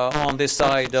war on the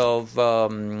side of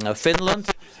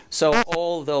Finland. So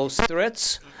all those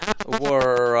threats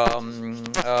were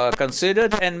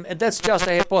considered, and that's just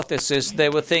a hypothesis. They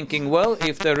were thinking, well,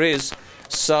 if there is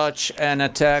such an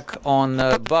attack on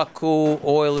Baku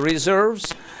oil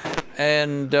reserves,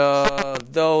 and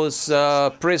those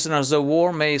prisoners of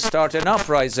war may start an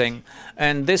uprising.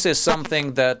 And this is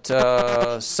something that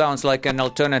sounds like an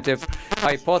alternative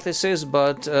hypothesis,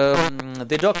 but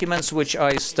the documents which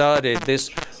I studied, this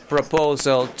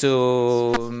proposal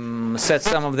to set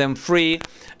some of them free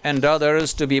and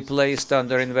others to be placed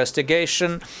under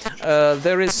investigation,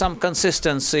 there is some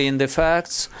consistency in the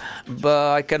facts,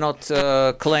 but I cannot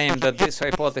claim that this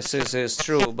hypothesis is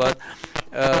true. But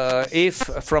if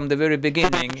from the very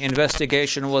beginning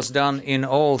investigation was done in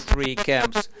all three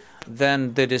camps,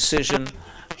 then the decision,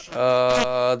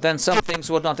 then some things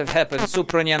would not have happened.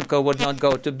 Supranenko would not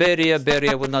go to Beria,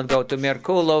 Beria would not go to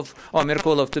Merkulov, or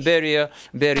Merkulov to Beria,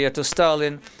 Beria to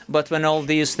Stalin. But when all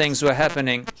these things were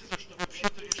happening,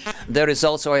 there is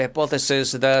also a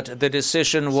hypothesis that the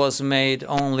decision was made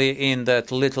only in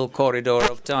that little corridor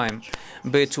of time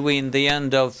between the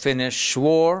end of Finnish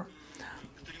war,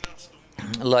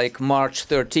 like March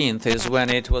 13th is when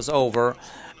it was over,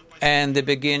 and the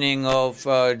beginning of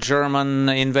German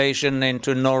invasion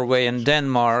into Norway and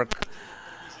Denmark.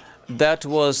 That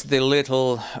was the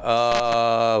little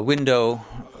window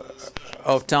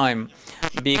of time,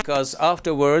 because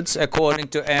afterwards, according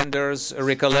to Anders'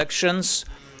 recollections,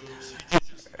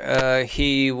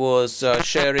 he was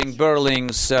sharing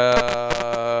Berling's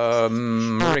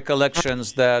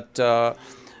recollections that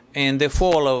in the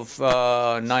fall of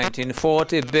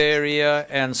 1940, Beria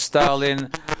and Stalin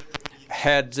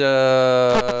had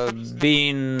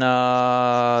been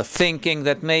thinking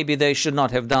that maybe they should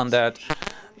not have done that.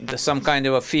 Some kind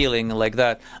of a feeling like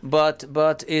that, but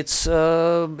it's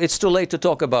too late to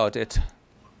talk about it.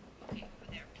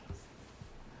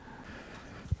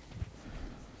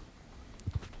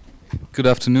 Good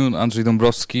afternoon, Andrzej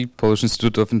Dąbrowski, Polish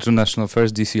Institute of International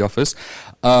Affairs, DC office.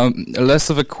 Less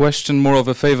of a question, more of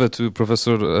a favor to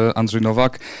Professor Andrzej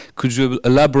Nowak. Could you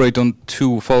elaborate on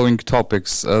two following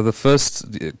topics? The first,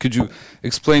 could you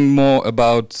explain more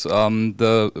about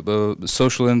the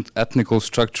social and ethnical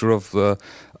structure of the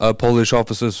Polish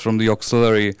officers from the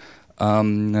auxiliary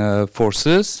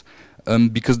forces?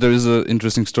 Because there is an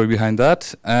interesting story behind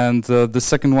that. And the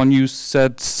second one, you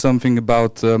said something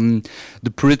about the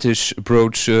British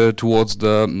approach towards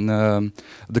the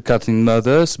Katyn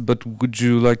murders, but would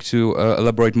you like to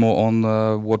elaborate more on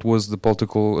what was the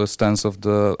political stance of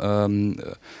the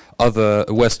other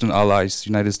Western allies,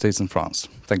 United States and France?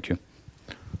 Thank you.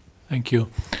 Thank you.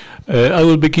 I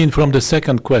will begin from the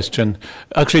second question.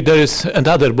 Actually, there is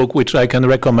another book which I can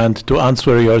recommend to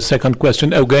answer your second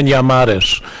question. Eugenia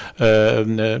Maresz,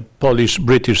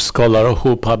 Polish-British scholar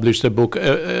who published a book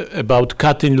about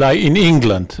Katyn in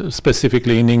England,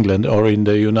 specifically in England or in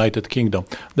the United Kingdom.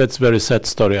 That's a very sad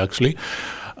story, actually,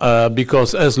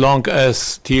 because as long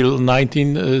as till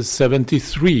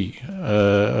 1973,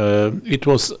 it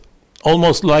was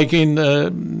almost like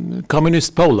in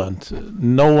communist Poland.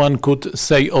 No one could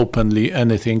say openly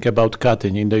anything about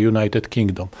Katyn in the United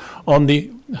Kingdom.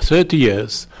 Only 30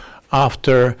 years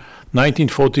after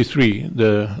 1943,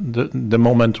 the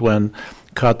moment when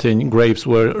Katyn graves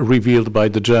were revealed by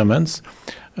the Germans,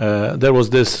 there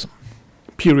was this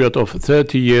period of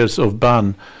 30 years of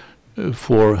ban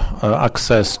for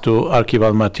access to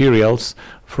archival materials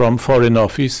from Foreign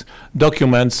Office,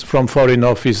 documents from Foreign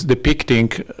Office depicting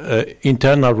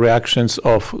internal reactions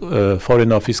of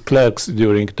Foreign Office clerks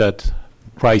during that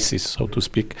crisis, so to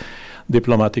speak,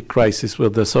 diplomatic crisis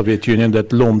with the Soviet Union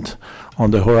that loomed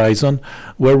on the horizon,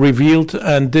 were revealed,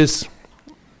 and this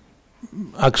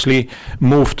actually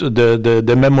moved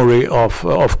the memory of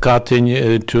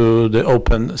Katyn to the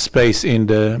open space in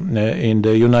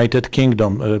the United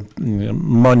Kingdom, a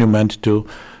monument to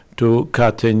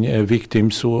Katyn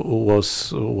victims who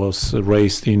was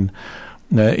raised in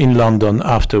London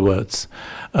afterwards.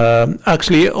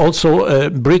 Actually, also a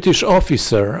British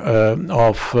officer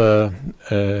of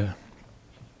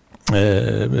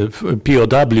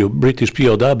POW, British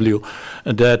POW,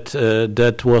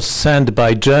 that was sent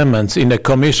by Germans in a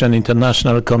commission,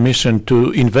 international commission,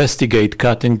 to investigate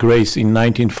Katyn graves in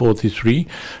 1943.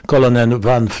 Colonel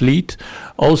Van Fleet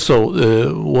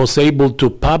also was able to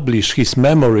publish his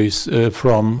memories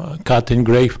from Katyn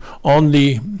grave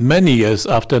only many years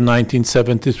after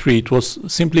 1973. It was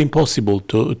simply impossible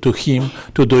to him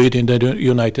to do it in the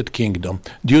United Kingdom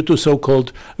due to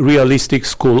so-called realistic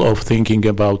school of thinking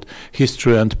about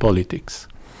history and politics.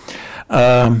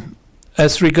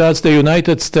 As regards the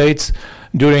United States,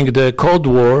 during the Cold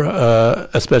War,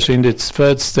 especially in its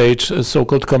third stage, a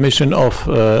so-called commission of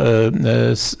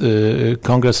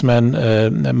Congressman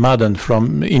Madden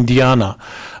from Indiana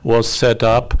was set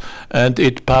up, and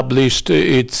it published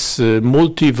its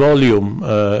multi-volume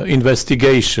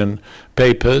investigation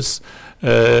papers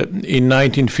in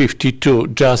 1952,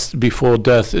 just before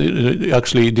death,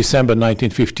 actually December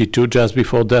 1952, just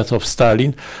before death of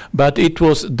Stalin. But it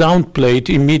was downplayed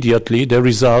immediately, the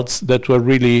results that were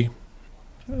really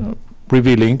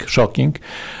revealing, shocking,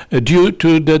 due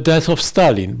to the death of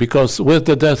Stalin. Because with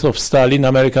the death of Stalin,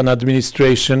 American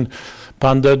administration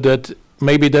pondered that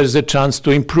maybe there's a chance to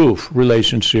improve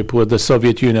relationship with the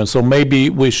Soviet Union. So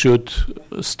maybe we should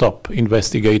stop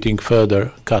investigating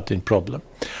further Katyn problem.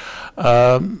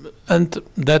 And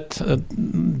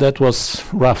that was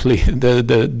roughly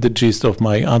the gist of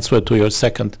my answer to your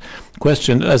second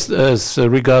question. As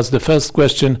regards the first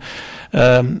question,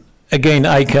 again,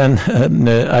 I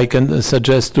can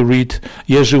suggest to read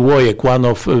Jerzy Łojek, one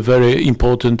of very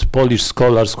important Polish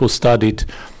scholars who studied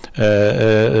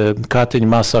Katyn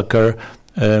Massacre,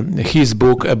 his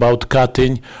book about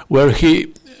Katyn, where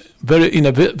he in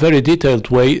a very detailed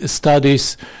way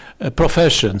studies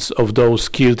professions of those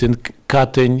killed in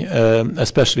Katyn,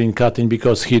 especially in Katyn,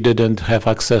 because he didn't have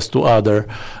access to other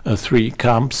three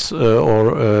camps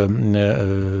or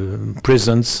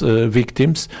prisons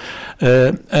victims.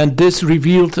 And this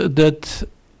revealed that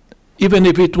even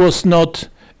if it was not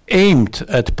aimed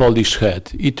at Polish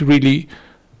head, it really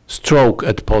struck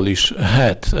at Polish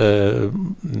head,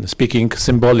 speaking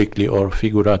symbolically or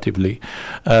figuratively.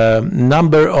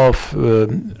 Number of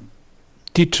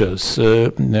teachers,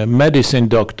 medicine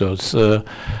doctors,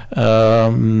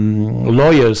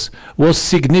 lawyers was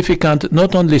significant,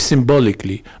 not only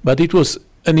symbolically, but it was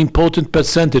an important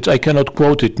percentage. I cannot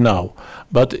quote it now,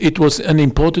 but it was an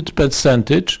important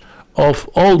percentage of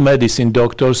all medicine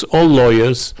doctors, all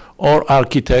lawyers, or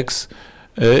architects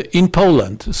in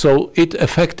Poland. So it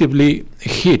effectively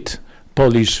hit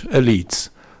Polish elites.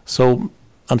 So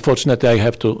unfortunately, I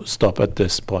have to stop at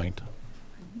this point.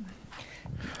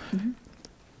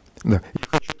 No.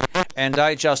 And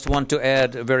I just want to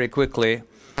add very quickly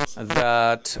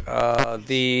that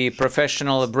the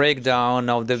professional breakdown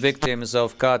of the victims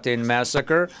of Katyn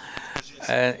Massacre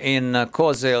in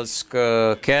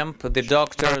Kozelsk camp, the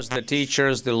doctors, the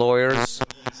teachers, the lawyers,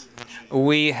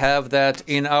 we have that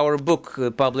in our book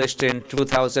published in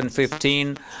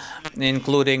 2015,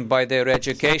 including by their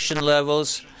education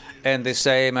levels, and the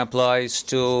same applies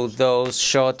to those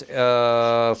shot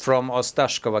from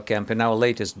Ostashkova camp in our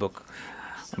latest book.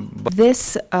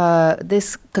 This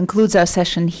concludes our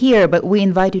session here, but we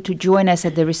invite you to join us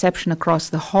at the reception across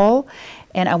the hall.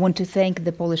 And I want to thank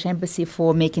the Polish Embassy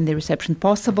for making the reception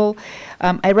possible.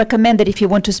 I recommend that if you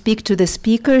want to speak to the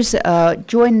speakers,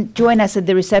 join us at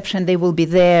the reception. They will be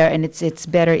there, and it's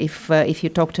better if you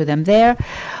talk to them there.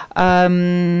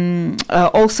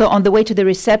 Also, on the way to the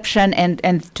reception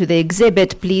and to the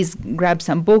exhibit, please grab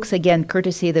some books. Again,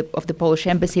 courtesy of the Polish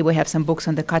Embassy, we have some books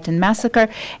on the Katyn Massacre.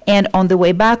 And on the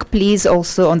way back, please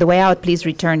also, on the way out, please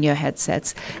return your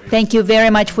headsets. Thank you very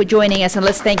much for joining us, and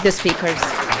let's thank the speakers.